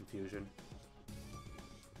much confusion.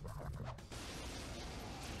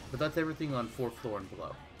 But that's everything on 4th floor and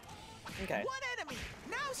below. Okay. One enemy.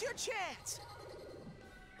 Now's your chance.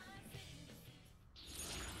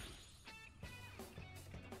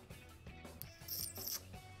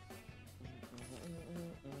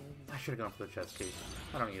 I should have gone for the chest key.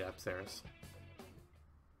 I don't need Apsaris.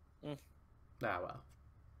 Ah, well.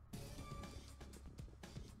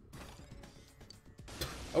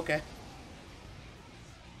 Okay.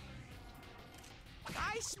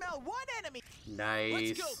 I smell one enemy.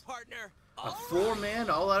 Nice. Let's go, partner. A 4-man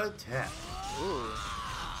all-out attack. Ooh.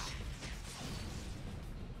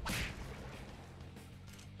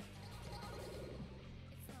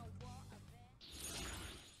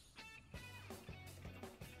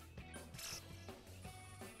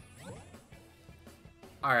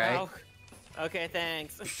 All right. Oh. Okay,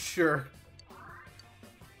 thanks. Sure.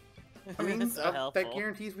 I mean, So that helpful.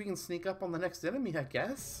 guarantees we can sneak up on the next enemy, I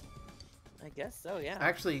guess. I guess so, yeah.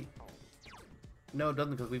 Actually, no, it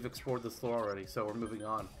doesn't, because we've explored this floor already, so we're moving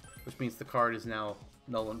on. Which means the card is now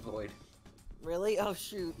null and void. Really? Oh,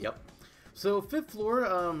 shoot. Yep. So, 5th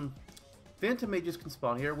floor, Phantom Mages can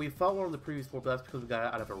spawn here. We fought one on the previous floor, but that's because we got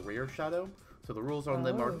it out of a rare shadow. So the rules on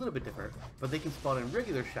them are a little bit different. But they can spawn in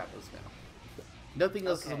regular shadows now. Nothing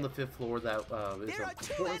else is on the 5th floor that is of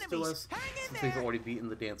importance to us, since we've already beaten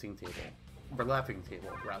the dancing table. Or laughing table,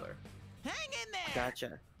 rather. Hang in there!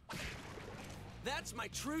 Gotcha. That's my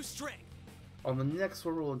true strength. On the next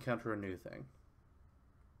floor, we'll encounter a new thing.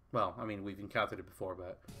 Well, I mean, we've encountered it before,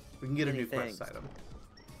 but we can get a new quest item.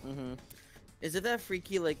 Mm-hmm. Is it that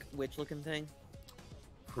freaky, like, witch-looking thing?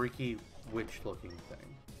 Freaky witch-looking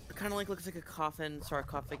thing. It kind of like looks like a coffin,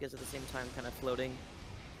 sarcophagus at the same time, kind of floating.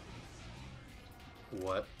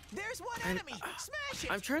 What? There's one enemy! Smash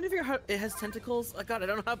it! I'm trying to figure out how it has tentacles. Oh god, I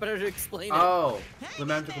don't know how better to explain it. Oh, the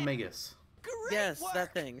magical magus. Great Yes, work.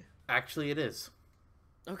 that thing. Actually, it is.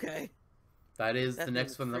 Okay. That is That the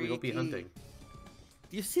next thing's one that we will be freaky. hunting.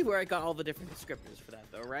 You see where I got all the different descriptors for that,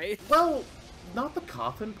 though, right? Well, not the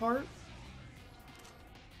coffin part.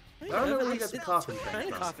 I don't know where you got the coffin Kind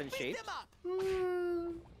thing of from. coffin Beat shaped. them up!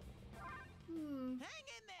 Hmm. Hang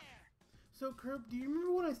in there! So, Curb, do you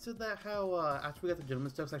remember when I said that how after we got the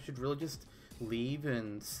gentleman stuff, I should really just leave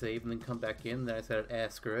and save and then come back in? Then I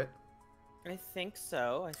said, screw it. I think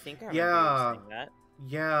so. I think I remember Yeah. you saying that.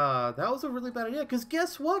 Yeah, that was a really bad idea. Because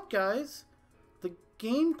guess what, guys? The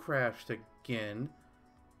game crashed again.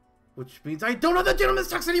 Which means I don't have the gentleman's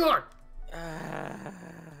tux anymore!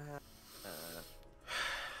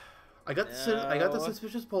 I got the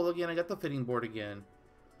suspicious pole again, I got the fitting board again.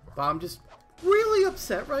 But I'm just really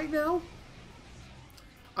upset right now.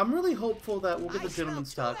 I'm really hopeful that we'll get the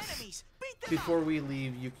gentleman's tux before we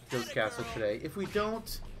leave Yukiko's castle today. If we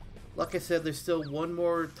don't, like I said, there's still one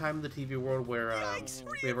more time in the TV world where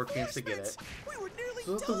we have our chance to get it.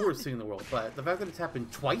 So that's the worst thing in the world, but the fact that it's happened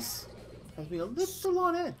twice has me a little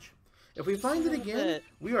on edge. If we find it again,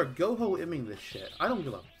 we are go-ho-imming this shit. I don't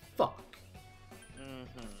give a fuck.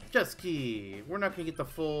 Just key. We're not gonna get the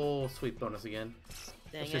full sweep bonus again.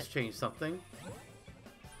 Let's just change something.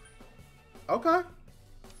 Okay.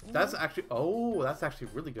 That's actually, that's actually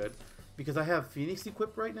really good. Because I have Phoenix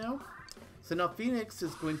equipped right now. So now Phoenix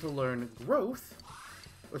is going to learn growth.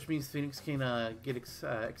 Which means Phoenix can get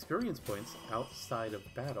experience points outside of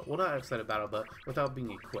battle. Well, not outside of battle, but without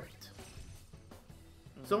being equipped.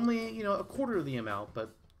 It's only, you know, a quarter of the amount,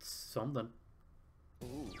 but something.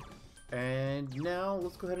 Ooh. And now,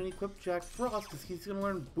 let's go ahead and equip Jack Frost, because he's going to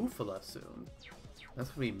learn Bufala soon.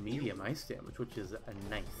 That's going to be medium ice damage, which is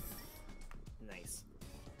nice. Nice.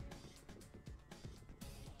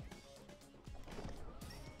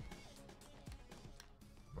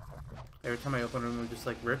 Every time I open a room, I'm just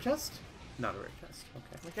like, rare chest? Not a rare chest.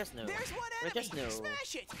 Okay. Rare chest, no. There's one Rare enemy! chest, no.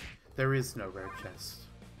 Smash it! There is no rare chest.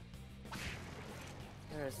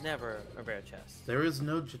 There is never a rare chest. There is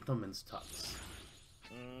no gentleman's tux.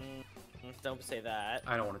 Don't say that.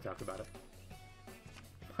 I don't want to talk about it.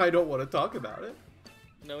 I don't want to talk about it.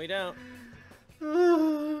 No, we don't.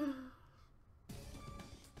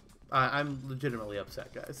 I'm legitimately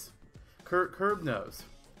upset, guys. Curb knows.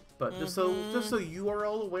 But just so you are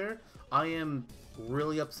all aware, I am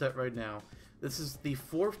really upset right now. This is the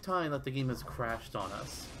 4th time that the game has crashed on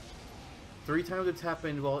us. 3 times it's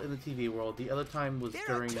happened while in the TV world. The other time was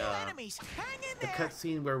during the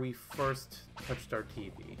cutscene where we first touched our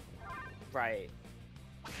TV. Right.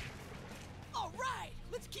 All right,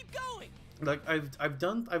 let's keep going. Like I've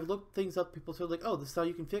looked things up. People say like, oh, this is how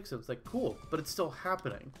you can fix it. It's like cool, but it's still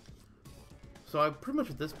happening. So I pretty much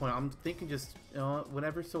at this point, I'm thinking just, you know,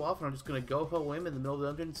 whenever so often, I'm just gonna go ho in the middle of the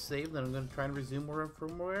dungeon, save, then I'm gonna try and resume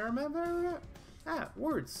from where I'm at.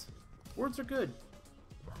 Words are good.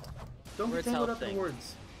 Don't get tangled up in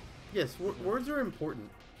words. Yes, words are important.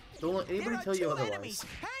 Don't let anybody tell you otherwise. Enemies.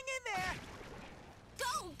 Hang in there!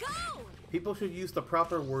 Go, go! People should use the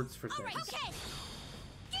proper words for things. Alright, okay.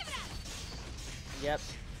 Give it up! Yep.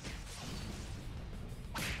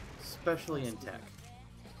 Especially in tech.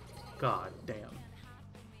 God damn.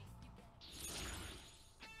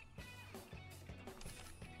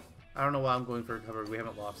 I don't know why I'm going for recovery. We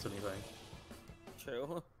haven't lost anything.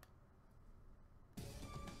 True.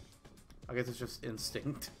 I guess it's just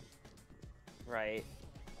instinct. Right.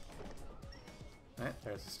 Alright,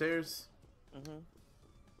 there's the stairs.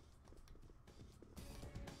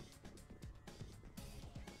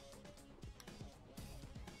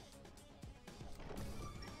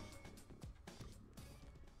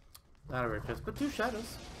 Not a rare chest, but 2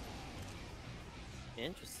 shadows.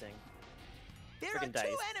 Interesting. There Friggin' are dice.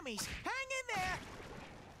 2 enemies. Hang in there.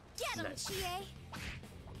 Get him, Nice. Chie!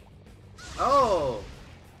 Oh!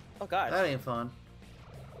 Oh god. That ain't fun.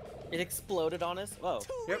 It exploded on us. Whoa.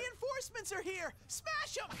 2 Yep. reinforcements are here.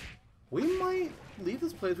 Smash them. We might leave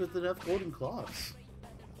this place with enough golden claws.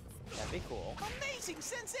 That'd be cool. Amazing,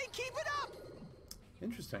 Sensei. Keep it up.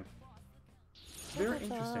 Interesting. Very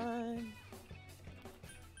interesting.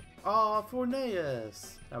 Aw,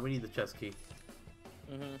 Forneus! Now we need the chest key.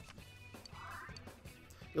 Mm-hmm.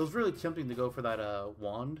 It was really tempting to go for that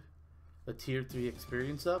wand, the tier 3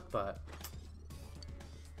 experience up, but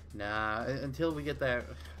nah, until we get that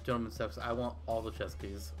gentleman steps, I want all the chest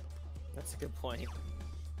keys. That's a good point.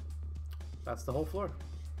 That's the whole floor.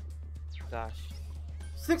 Gosh.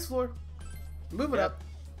 6th floor. Moving Yep. up.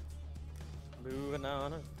 Moving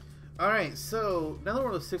on. Alright, so now that we're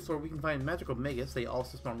on the 6th floor, we can find magical megas. They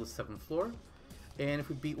also spawn on the 7th floor. And if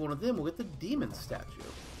we beat one of them, we'll get the demon statue.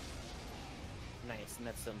 Nice, and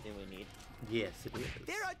that's something we need. Yes, it is.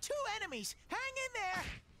 There are 2 enemies. Hang in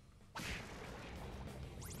there.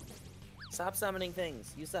 Stop summoning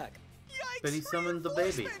things. You suck. Yikes! But he summoned the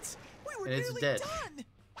baby. reinforcements! We were And it's nearly dead. done.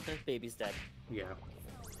 Baby's dead. Yeah.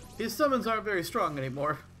 His summons aren't very strong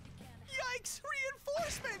anymore. Yikes!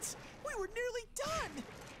 Reinforcements! We were nearly done.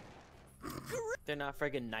 They're not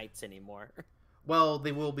friggin' knights anymore. Well,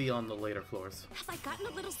 they will be on the later floors. Have I gotten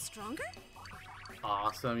a little stronger?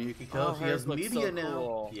 Awesome, Yukiko. Oh, She hers has looks media so now.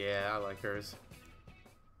 cool. Yeah, I like hers.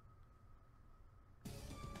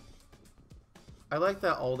 I like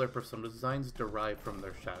that all their persona designs derive from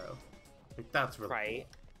their shadow. Like, that's really Right.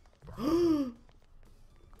 cool.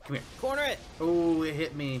 Come here. Corner it! Oh, it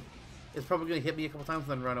hit me. It's probably gonna hit me a couple times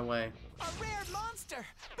and then run away. A rare monster.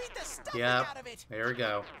 Beat the stuffing Yep. out of it. There we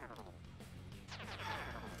go.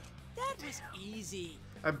 That was easy.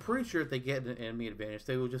 I'm pretty sure if they get an enemy advantage,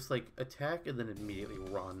 they will just like attack and then immediately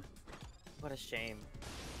run. What a shame.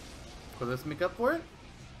 Will this make up for it?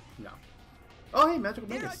 No. Oh, hey, magical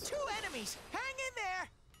There are megas. 2 enemies. Hang in there.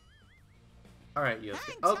 All right, Yosuke.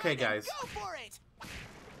 Hang Okay, tight and guys. Go for it.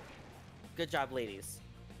 Good job, ladies.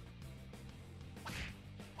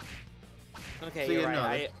 Okay, So, you're yeah,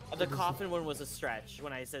 right. no, The coffin one was a stretch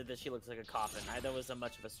when I said that she looks like a coffin. That was a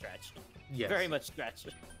much of a stretch. Yes. Very much stretch.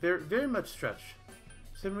 Very, very much stretch.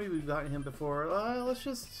 Similarly, we've gotten him before.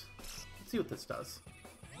 Let's see what this does.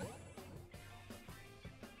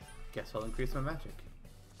 Guess I'll increase my magic.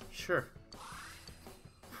 Sure.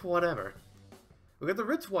 Whatever. We got the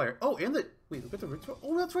Ritz wire. Oh, and the wait, we got the Ritz wire.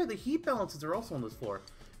 Oh, that's right. The heat balances are also on this floor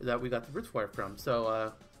that we got the Ritz wire from.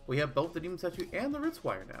 So we have both the demon statue and the Ritz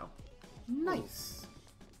wire now. Nice.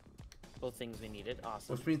 Both things we needed.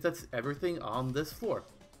 Awesome. Which means that's everything on this floor.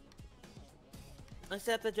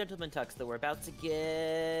 Except the gentleman tux that we're about to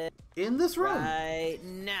get In this room. right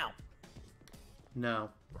now. No.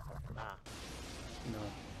 Ah. No.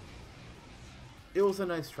 It was a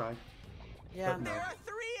nice try. Yeah. But no. There are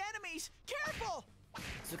 3 enemies. Careful.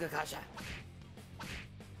 Tsukakasha.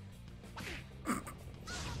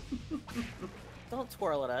 Don't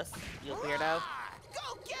twirl at us, you weirdo. Ah,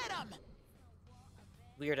 go get him.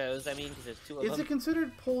 Weirdos, I mean, because there's 2 of Is them. it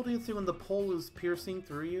considered pole dancing when the pole is piercing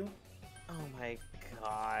through you? Oh my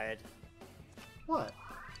god. What?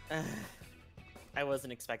 I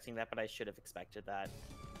wasn't expecting that, but I should have expected that.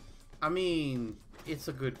 I mean, it's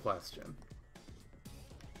a good question.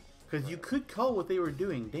 Because you could call what they were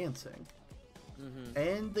doing dancing. Mm-hmm.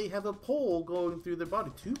 And they have a pole going through their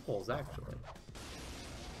body. 2 poles, actually.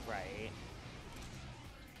 Right.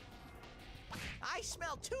 I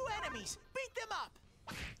smell 2 enemies. Beat them up.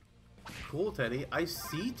 Cool, Teddy. I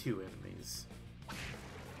see 2 enemies.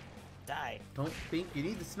 Die. Don't think you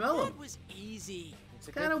need to smell them. That was easy. It's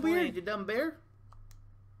a Kind good of weird, point. you dumb bear.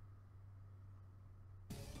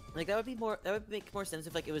 Like, that would make more sense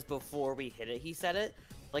if, like, it was before we hit it, he said it.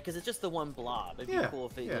 Like, because it's just the one blob. It'd Yeah, be cool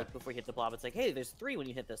if it, yeah. like, before you hit the blob, it's like, hey, there's 3 when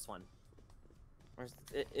you hit this one. Or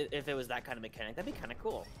if it was that kind of mechanic, that'd be kind of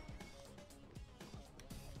cool.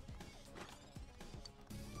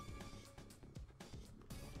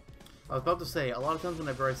 I was about to say, a lot of times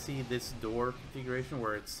whenever I see this door configuration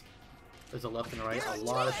where there's a left and a right, a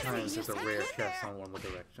lot of times there's a rare chest on one of the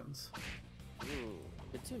directions. Ooh,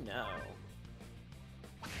 good to know.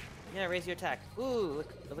 Yeah, raise your attack. Ooh,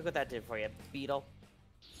 look what that did for you, beetle.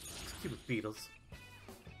 Stupid beetles.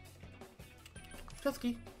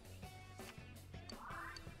 Chesky.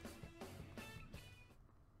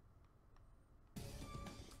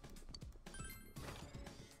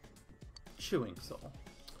 Chewing soul.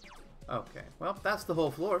 Okay, well, that's the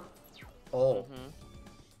whole floor. Oh.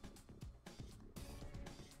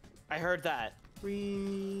 I heard that.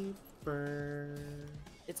 3,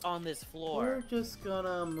 It's on this floor. We're just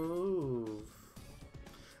gonna move.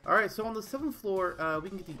 Alright, so on the 7th floor, we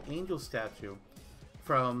can get the angel statue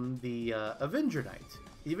from the Avenger Knight.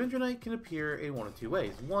 The Avenger Knight can appear in one of two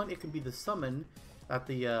ways. One, it can be the summon that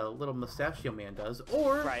the little mustachio man does,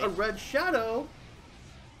 or a red shadow.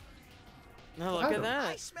 Oh, look at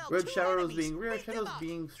that. Red shadows being rare shadows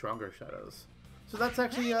being stronger shadows. So that's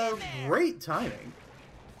actually great timing.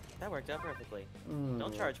 That worked out perfectly.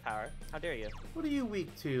 Don't charge power. How dare you? What are you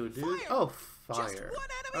weak to, dude? Fire. Oh, fire. Just one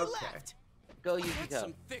enemy okay. left. Go, Yukiko.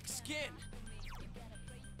 Some thick skin.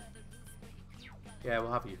 Yeah,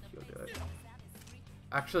 we'll have Yukiko do it.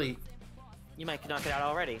 Actually, you might knock it out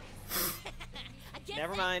already.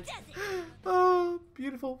 Never mind. Oh,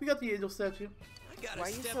 beautiful. We got the angel statue. Why are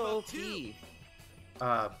you so OP?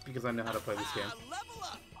 Because I know how to play this game. Level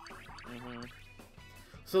up.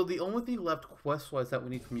 So the only thing left quest-wise that we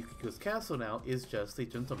need from Yukiko's castle now is just the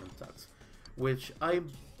Gentleman's Tux, which I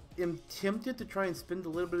am tempted to try and spend a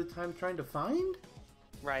little bit of time trying to find.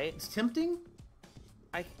 Right. It's tempting.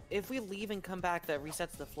 If we leave and come back, that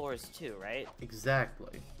resets the floors too, right?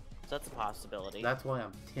 Exactly. So that's a possibility. That's why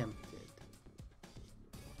I'm tempted.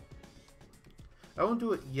 I won't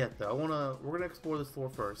do it yet though. We're gonna explore this floor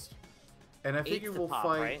first, and I figure we'll top,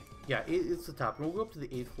 find. Right? Yeah, it's the top. We'll go up to the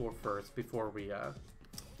 8th floor first before we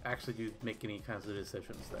actually make any kinds of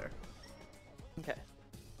decisions there. Okay.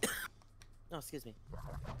 Oh, excuse me.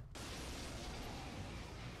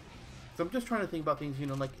 So I'm just trying to think about things,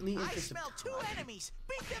 like in the interest I smell of two time. enemies.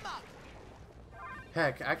 Beat them up.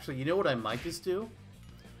 Heck, actually, you know what I might just do?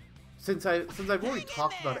 Since I've already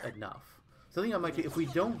talked about it enough, something I might do if we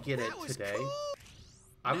don't get it today,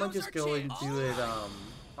 I might just go and do it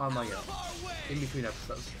on my own in between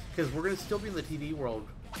episodes, because we're gonna still be in the TV world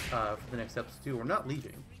for the next episode too. We're not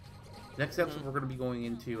leaving. Next episode we're gonna be going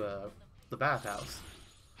into the bathhouse,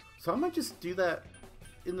 so I might just do that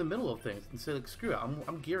in the middle of things and say like, screw it,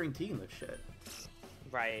 I'm guaranteeing this shit.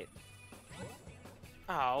 Right.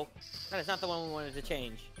 Oh, that is not the one we wanted to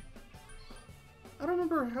change. I don't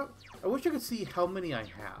remember how. I wish I could see how many I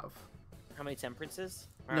have. How many temperances?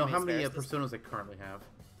 Or No, how many asparagus? personas I currently have.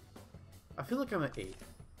 I feel like I'm at 8.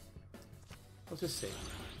 Let's just see.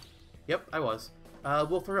 Yep, I was.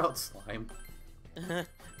 We'll throw out slime.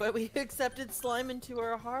 But we accepted slime into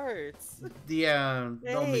our hearts. Yeah,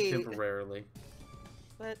 only Hey. temporarily.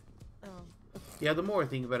 But, oh. Yeah, the more I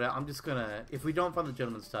think about it, I'm just gonna... If we don't find the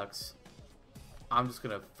Gentleman's Tux, I'm just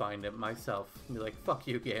gonna find it myself. And be like, fuck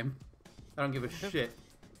you, game. I don't give a shit.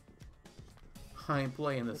 I ain't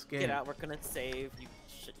playing this game. Get out, we're gonna save. You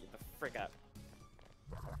shit the frick up.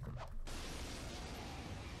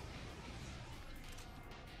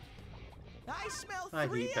 I smell I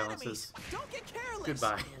three hate enemies. balances. Don't get careless.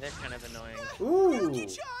 Goodbye. Yeah, they're kind of annoying. Ooh!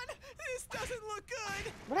 Yuki-chan, this doesn't look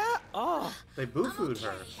good. What? Oh! They boo-fooed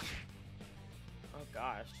her. Oh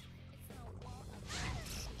gosh.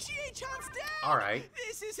 Chie-chan's down. Alright.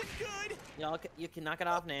 This isn't good. Y'all, you can knock it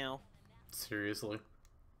off now. Seriously.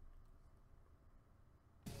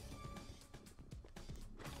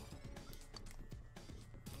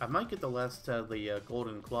 I might get the last the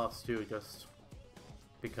golden cloths too, just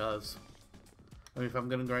because. I mean, if I'm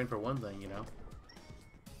gonna grind for one thing, you know.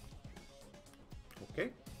 Okay.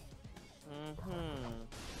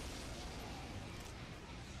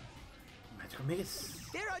 Magical make it.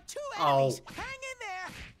 There are two Oh. enemies. Hang in there.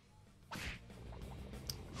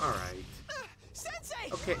 All right.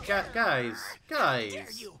 Sensei. Okay, guys,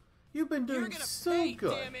 Dare you? you've been You're doing gonna so pay,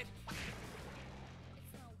 good. damn it.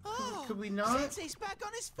 Oh, Could we not? Sensei's back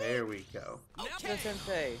on his feet. There we go. Go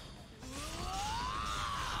Sensei.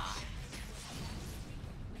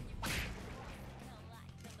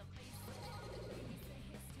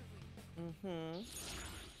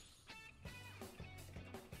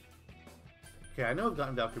 Okay, I know I've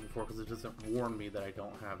gotten Valkyrie before because it doesn't warn me that I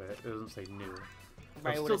don't have it. It doesn't say new.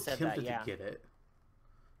 Right, I'm would've still said that, tempted yeah. to get it.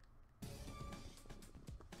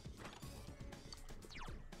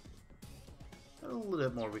 A little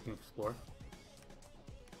bit more we can explore.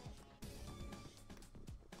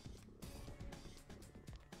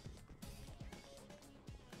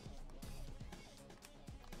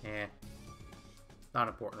 Eh. Not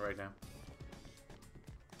important right now.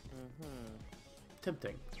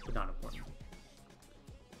 Tempting, but not important.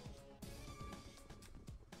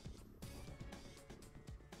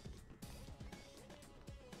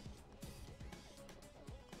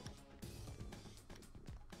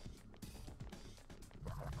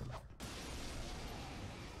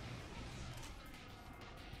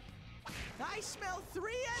 I smell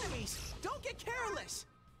three enemies. Don't get careless.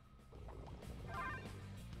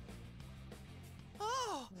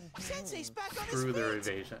 Oh, Sensei's back on his Through their feet.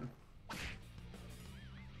 evasion.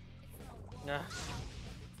 Hurrah!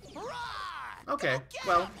 Okay, Go get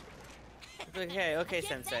well, 'em! Okay,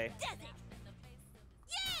 Sensei. Yay!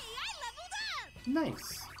 I leveled up!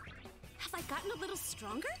 nice. Have I gotten a little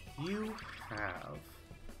stronger? You have.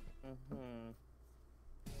 Mm-hmm.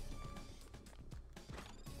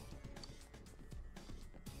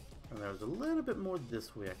 And there's a little bit more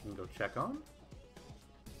this way I can go check on.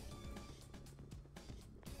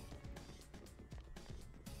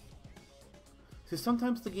 See,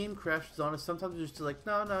 sometimes the game crashes on us, sometimes it's just like,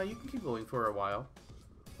 no, you can keep going for a while.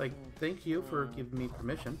 Like, thank you for giving me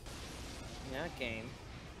permission. Yeah, game.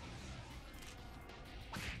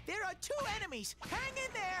 There are 2 enemies! Hang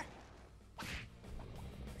in there!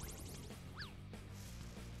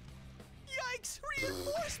 Yikes!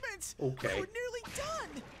 Reinforcements! Okay. We're nearly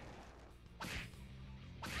done!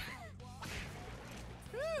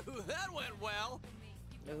 Ooh, that went well.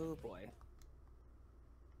 Oh boy.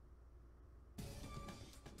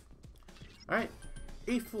 Alright,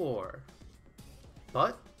 8th floor.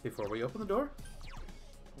 But, before we open the door,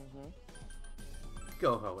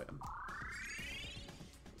 go ho him.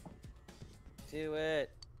 Do it.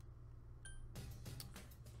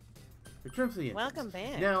 Return to the entrance. Welcome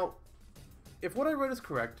back. Now, if what I read is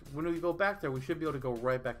correct, when we go back there, we should be able to go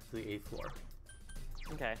right back to the 8th floor.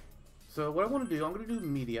 Okay. So what I want to do, I'm going to do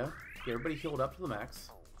media, get everybody healed up to the max,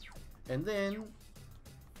 and then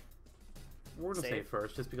we're going to save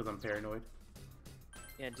first, just because I'm paranoid.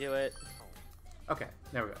 Yeah, do it. Okay,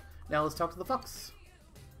 there we go. Now let's talk to the fox.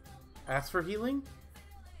 Ask for healing,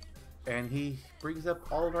 and he brings up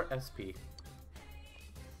all of our SP.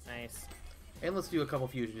 Nice. And let's do a couple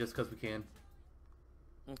fusion just because we can.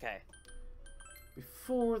 Okay.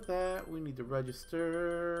 Before that, we need to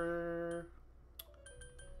register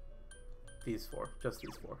these 4, just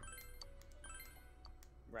these 4.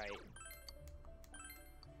 Right.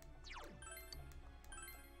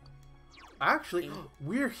 Actually,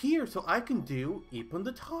 we're here, so I can do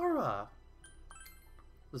Ipundatara.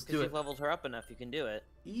 Let's do Because it. you've leveled her up enough, you can do it.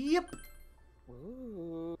 Yep.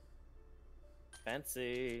 Ooh.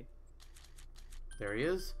 Fancy. There he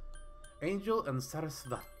is. Angel and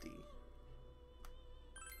Sarasvati.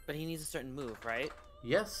 But he needs a certain move, right?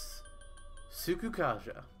 Yes.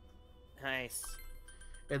 Sukukaja. Nice.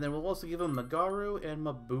 And then we'll also give him Magaru and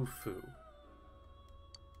Mabufu.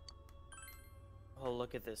 Oh,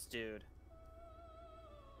 look at this dude.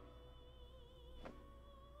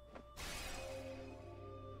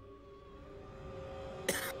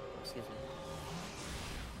 Excuse me.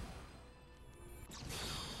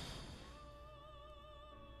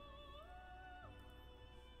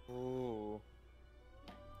 Ooh.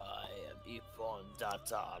 I am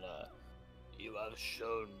Ipundatara. You have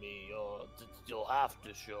shown me your... You'll have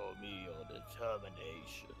to show me your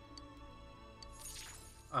determination.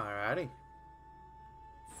 Alrighty.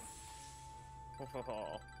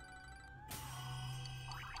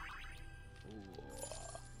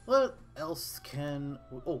 What else can...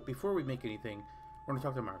 Oh, before we make anything, we're going to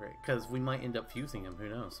talk to Margaret, because we might end up fusing him, who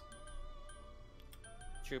knows?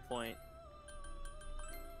 True point.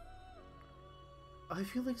 I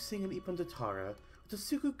feel like seeing an Ipundatara with the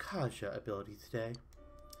Sukukaja ability today.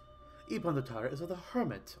 Ipundatara is of the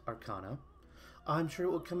Hermit Arcana. I'm sure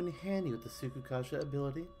it will come in handy with the Sukukaja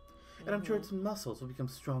ability, and I'm sure its muscles will become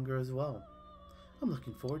stronger as well. I'm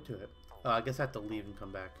looking forward to it. I guess I have to leave and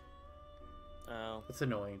come back. Oh. It's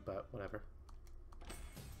annoying, but whatever.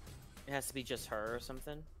 It has to be just her or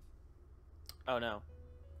something? Oh no.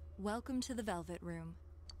 Welcome to the Velvet Room.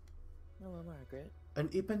 Hello, Margaret. An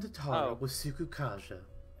Ipundatara with Sukukaja.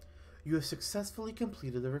 You have successfully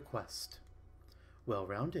completed the request.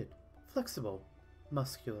 Well-rounded, flexible,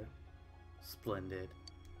 muscular, splendid.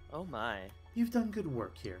 Oh my. You've done good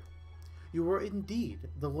work here. You are indeed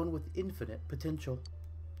the one with infinite potential.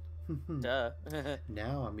 Duh.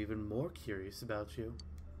 Now I'm even more curious about you.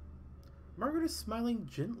 Margaret is smiling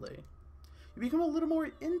gently. You become a little more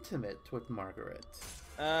intimate with Margaret.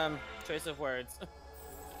 Choice of words.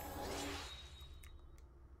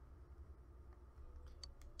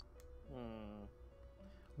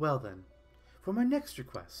 Well then, for my next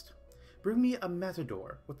request, bring me a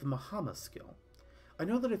matador with the Mahama skill. I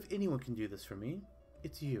know that if anyone can do this for me,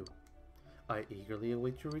 it's you. I eagerly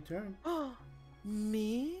await your return.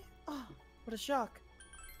 Me? Oh, what a shock.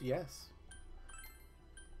 Yes.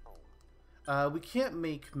 We can't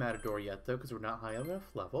make matador yet though, because we're not high enough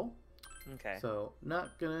level. Okay. So,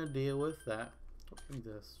 not gonna deal with that. Oh, I need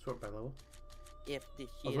to sort by level. If the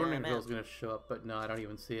I was wondering if it was gonna show up, but no, I don't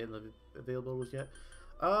even see it in the availables yet.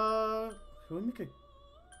 Can we make a...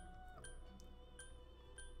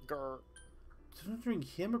 Grr. Just wondering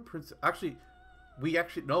him or Prince... Actually, We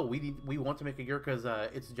actually no. We want to make a gear because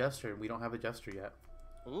it's a jester, and we don't have a jester yet.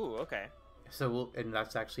 Ooh, okay. So and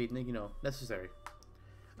that's actually necessary.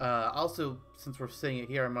 Also, since we're saying it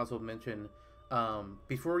here, I might as well mention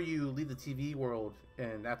before you leave the TV world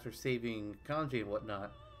and after saving Kanji and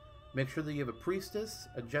whatnot, make sure that you have a priestess,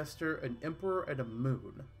 a jester, an emperor, and a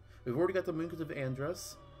moon. We've already got the moon because of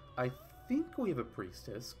Andrus. I think we have a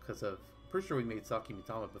priestess because of. Pretty sure we made Saki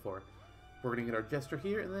Mitama before. We're gonna get our jester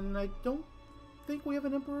here, and then I don't think we have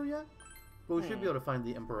an emperor yet, but we should be able to find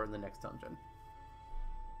the emperor in the next dungeon.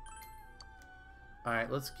 All right,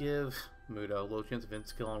 let's give Mudo low chance of int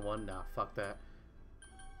skill on 1. Nah, fuck that.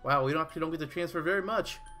 Wow, we don't get to transfer very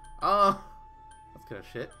much. That's kind of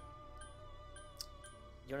shit.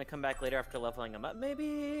 You want to come back later after leveling him up,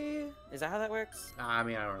 maybe? Is that how that works? I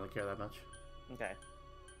mean, I don't really care that much. Okay.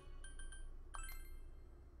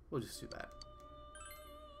 We'll just do that.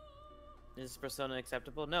 Is Persona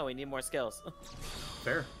acceptable? No, we need more skills.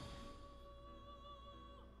 Fair.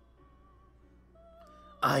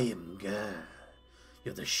 I am God. You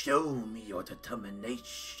have to show me your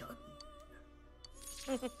determination.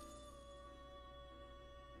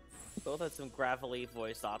 Both had some gravelly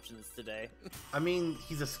voice options today. I mean,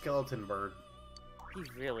 he's a skeleton bird. He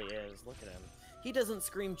really is. Look at him. He doesn't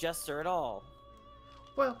scream jester at all.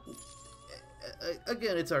 Well,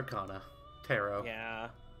 again, it's Arcana. Tarot. Yeah.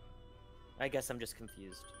 I guess I'm just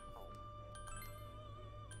confused.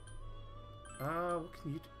 What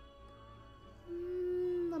can you do?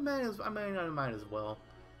 I might as well.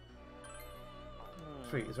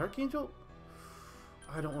 Wait, is Archangel?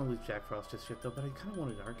 I don't want to lose Jack Frost just yet, though, but I kind of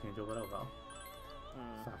wanted Archangel, but oh well.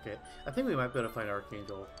 Fuck it. I think we might be able to find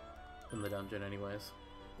Archangel in the dungeon anyways.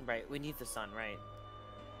 Right, we need the sun, right?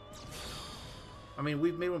 I mean,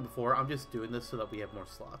 we've made one before. I'm just doing this so that we have more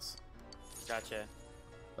slots. Gotcha.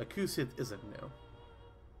 Like, Kusith isn't new.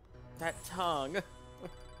 That tongue.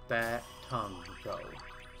 That tongue go.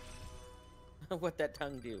 What'd that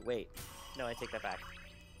tongue do? Wait. No, I take that back.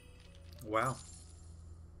 Wow.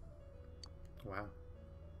 Wow.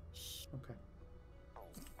 Okay.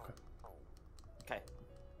 Okay. Okay.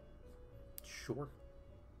 Sure.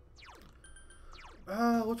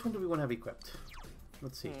 Which one do we want to have equipped?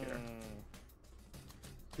 Let's see here.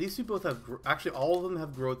 These two both have... Actually, all of them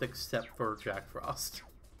have growth except for Jack Frost.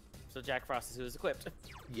 So Jack Frost is who is equipped.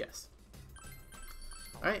 Yes.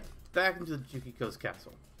 Alright, back into the Yukiko's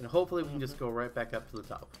castle. And hopefully we can just go right back up to the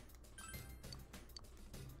top.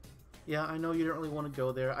 Yeah, I know you don't really want to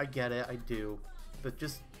go there. I get it, I do. But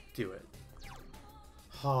just do it.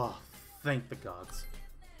 Oh, thank the gods.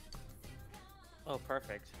 Oh,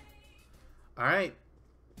 perfect. Alright.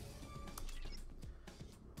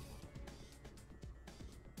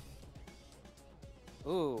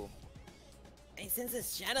 Ooh. I sense a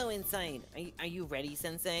shadow inside. Are you ready,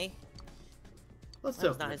 Sensei? Let's That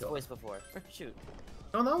was not his voice before. Shoot.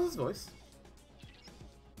 No, that was his voice.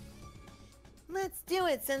 Let's do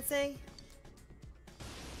it, Sensei.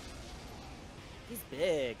 He's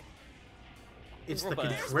big. It's the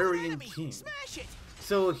Contrarian King.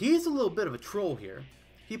 So he's a little bit of a troll here.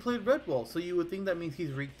 He played Redwall, so you would think that means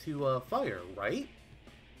he's weak to fire, right?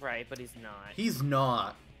 Right, but he's not. He's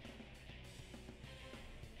not.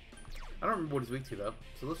 I don't remember what he's weak to, though.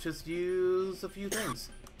 So let's just use a few things.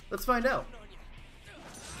 Let's find out.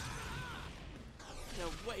 No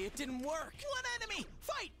way, it didn't work! One enemy!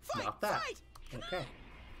 Fight! Fight! Not that. Fight! Okay.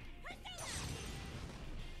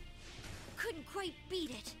 Couldn't quite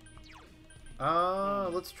beat it.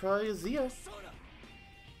 Let's try Azia.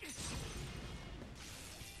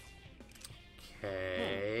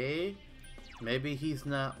 Okay. Maybe he's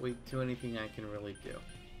not weak to anything I can really do.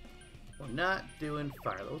 We're not doing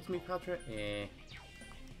fire. What's me, Patra? Eh.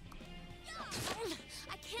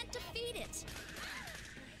 I can't defeat it.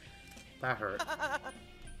 That hurt.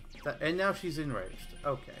 And now she's enraged.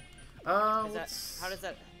 Okay. How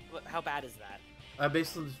bad is that?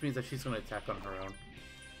 Basically just means that she's going to attack on her own.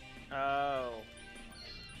 Oh.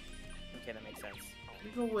 Okay, that makes sense.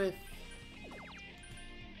 We go with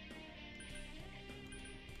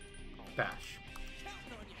Bash.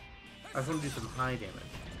 I just want to do some high damage.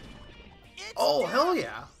 Oh, hell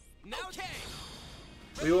yeah!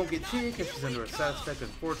 We won't get Chi because she's under a stat spec,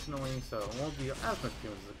 unfortunately, so it won't be as much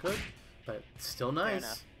damage as it could, but still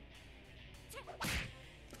nice.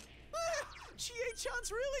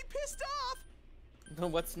 Chie-chan's really pissed off!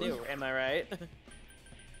 What's new, am I right?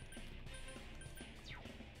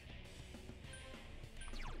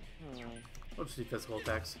 We'll just do physical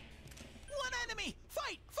attacks. One enemy!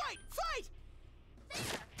 Fight! Fight! Fight!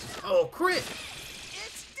 Oh, crit!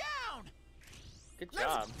 It's down! Good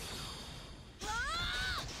job.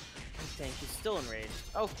 Dang, he's still enraged.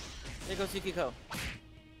 Oh, There goes Yukiko.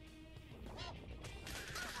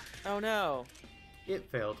 Oh no. It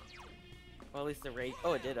failed. Well, at least the rate.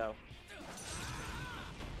 Oh, it did. Oh.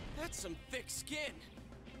 That's some thick skin.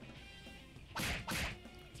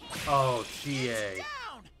 Oh, GA.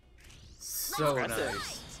 So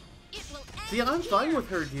nice. See, I'm fine with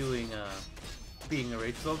her doing, being a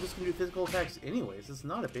rage, so I'm just gonna do physical attacks anyways. It's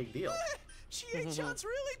not a big deal. Chion's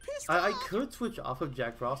really pissed I off. could switch off of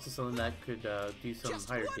Jack Frost to something that could do some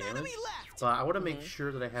higher damage, but I want to make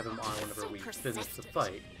sure that I have him on whenever we finish the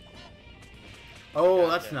fight. Oh,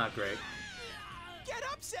 that's not great. Get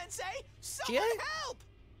up, Sensei! Someone help!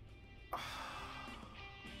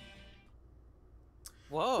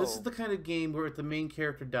 Whoa. This is the kind of game where if the main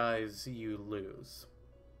character dies, you lose.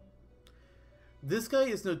 This guy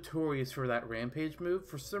is notorious for that rampage move.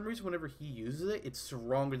 For some reason, whenever he uses it, it's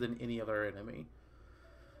stronger than any other enemy.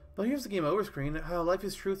 But here's the game over screen. Life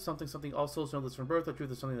is truth, something, something. All souls know this from birth. The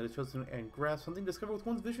truth is something that is chosen and grasped. Something discovered with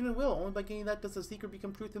one's vision and will. Only by gaining that does the seeker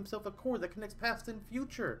become truth himself, a cord that connects past and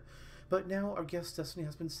future. But now our guest's destiny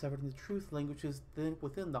has been severed, and the truth languishes then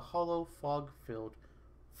within the hollow, fog-filled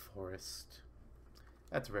forest.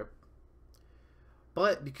 That's a rip.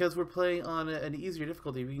 But because we're playing on an easier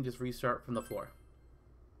difficulty, we can just restart from the floor.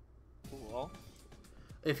 Cool.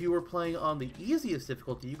 If you were playing on the easiest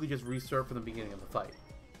difficulty, you could just restart from the beginning of the fight.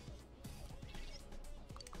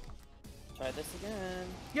 Try this again.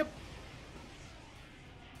 Yep.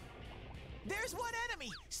 There's one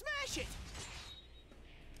enemy! Smash it!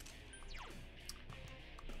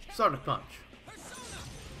 Sonic Punch.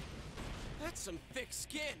 That's some thick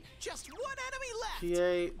skin. Just one enemy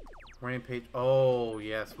left! PA. Rampage. Oh,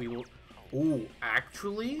 yes, we will. Ooh,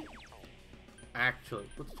 actually?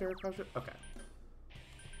 What's Terracotta? Okay.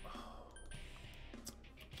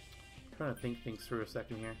 Trying to think things through a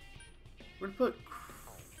second here. We're gonna put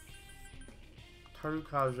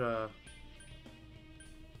Tarukaja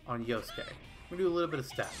on Yosuke. We're gonna do a little bit of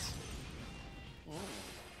stats. Oh.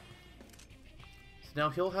 So now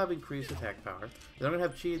he'll have increased attack power. Then I'm gonna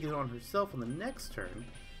have Chia do it on herself on the next turn,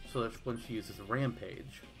 so that when she uses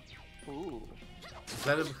Rampage. Ooh.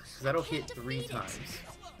 That'll hit 3 times.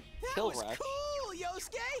 Kill was Rush. cool,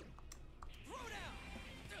 Yosuke!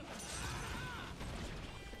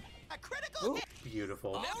 A critical hit!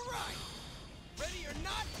 Beautiful. All right. Ready or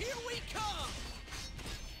not, here we come.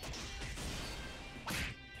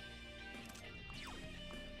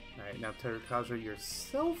 Alright, now Tarukaja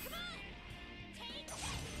yourself.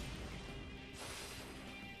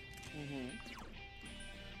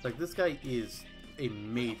 Like, this guy is a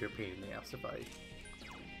major pain in the ass to fight.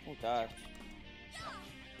 Oh gosh.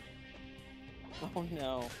 Oh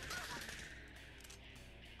no.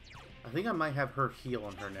 I think I might have her heal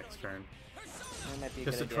on her next turn. That might be a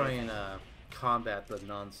Just to good try idea. and combat the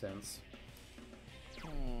nonsense.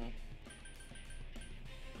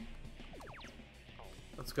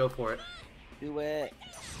 Let's go for it. Do it.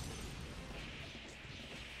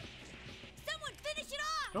 Someone finish it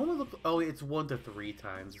off! I don't want to look. Oh, it's 1 to 3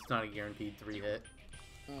 times. It's not a guaranteed 3 hit.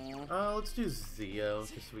 Let's do Zio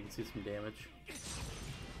just so we can see some damage.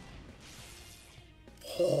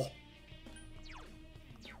 Oh.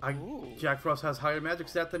 Jack Frost has higher magic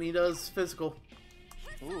stat than he does physical.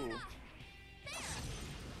 Ooh.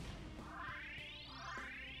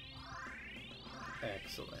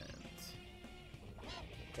 Excellent.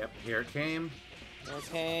 Yep, here it came. Here it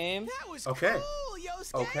came. That was Okay. cool,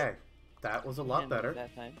 Yosuke! Okay. That was a lot better.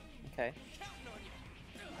 That time. Okay.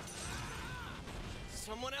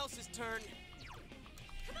 Someone else's turn.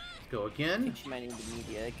 Go I again. think she might need the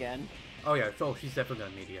media again. Oh yeah, oh she's definitely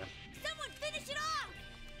gonna media. Someone finish it off!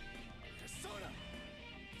 Persona.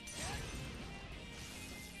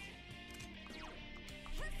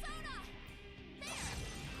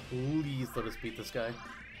 Please let us beat this guy.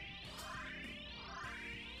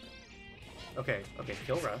 Okay, okay,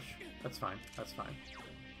 kill Rush. That's fine, that's fine.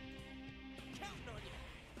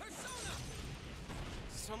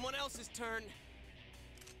 Someone else's turn.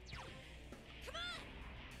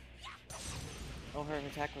 Oh, her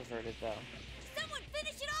attack reverted though. Someone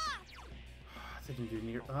finish it off! I didn't do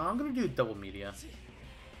near. I'm gonna do double media.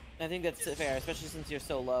 I think that's fair, especially since you're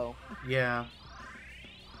so low. Yeah.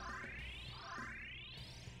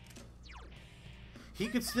 He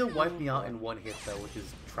could still wipe me out in 1 hit though, which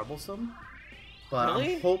is troublesome. But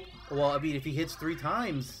Really? Well, I mean, if he hits 3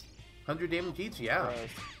 times, 100 damage each, yeah. Gross.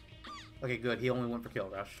 Okay, good. He only went for kill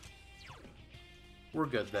rush. We're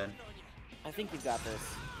good then. I think you got this.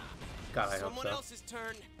 God, I hope Someone so. else's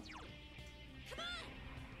turn.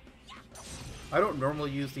 I don't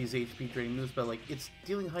normally use these HP draining moves, but like it's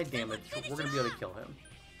dealing high damage. We're gonna be able to kill him.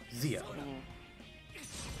 Zio.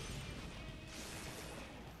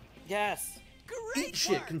 Yes. Great Eat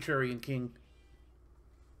shit, work. Contrarian King.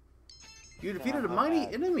 You defeated a mighty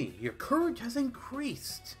enemy. Your courage has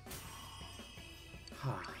increased.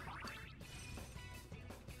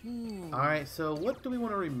 Alright, so what do we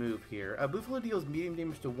want to remove here? Buffalo deals medium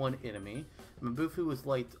damage to one enemy. Mabufu is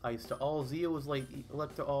light ice to all. Zio is light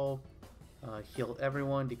elect to all. Heal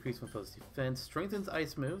everyone. Decrease one foe's defense. Strengthens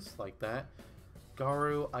ice moves, like that.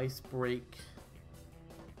 Garu, Ice Break.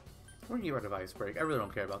 We're gonna get rid of Ice Break. I really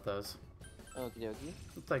don't care about those. Okie dokie.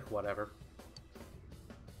 It's like, whatever.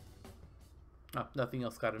 Oh, nothing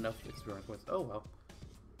else got enough experience points. Oh, well.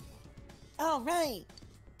 All right.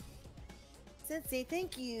 Sensei,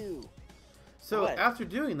 thank you. So, after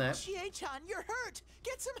doing that... Chie-chan, you're hurt!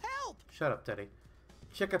 Get some help! Shut up, Teddy.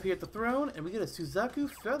 Check up here at the throne, and we get a Suzaku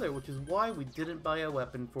Feather, which is why we didn't buy a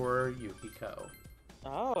weapon for Yukiko.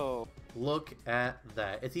 Oh. Look at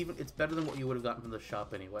that. It's better than what you would have gotten from the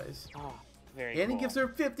shop anyways. Oh, very And cool. it gives her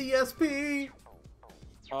 50 SP!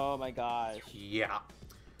 Oh my gosh. Yeah.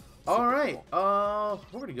 Alright,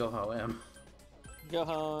 we're gonna go home. Go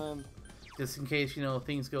home. Just in case, you know,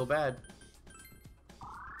 things go bad.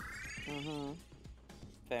 Mm-hmm.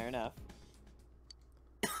 Fair enough.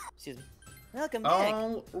 Excuse me. Welcome back.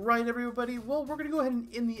 Alright, everybody. Well, we're gonna go ahead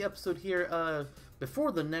and end the episode here.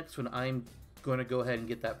 Before the next one, I'm gonna go ahead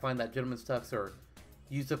and find that gentleman's tux, or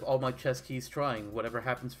use up all my chess keys trying, whatever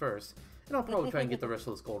happens first. And I'll probably try and get the rest of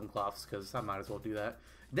those golden cloths, because I might as well do that.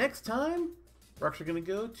 Next time, we're actually gonna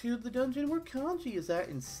go to the dungeon where Kanji is at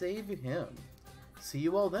and save him. See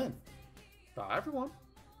you all then. Bye, everyone.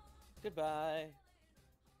 Goodbye.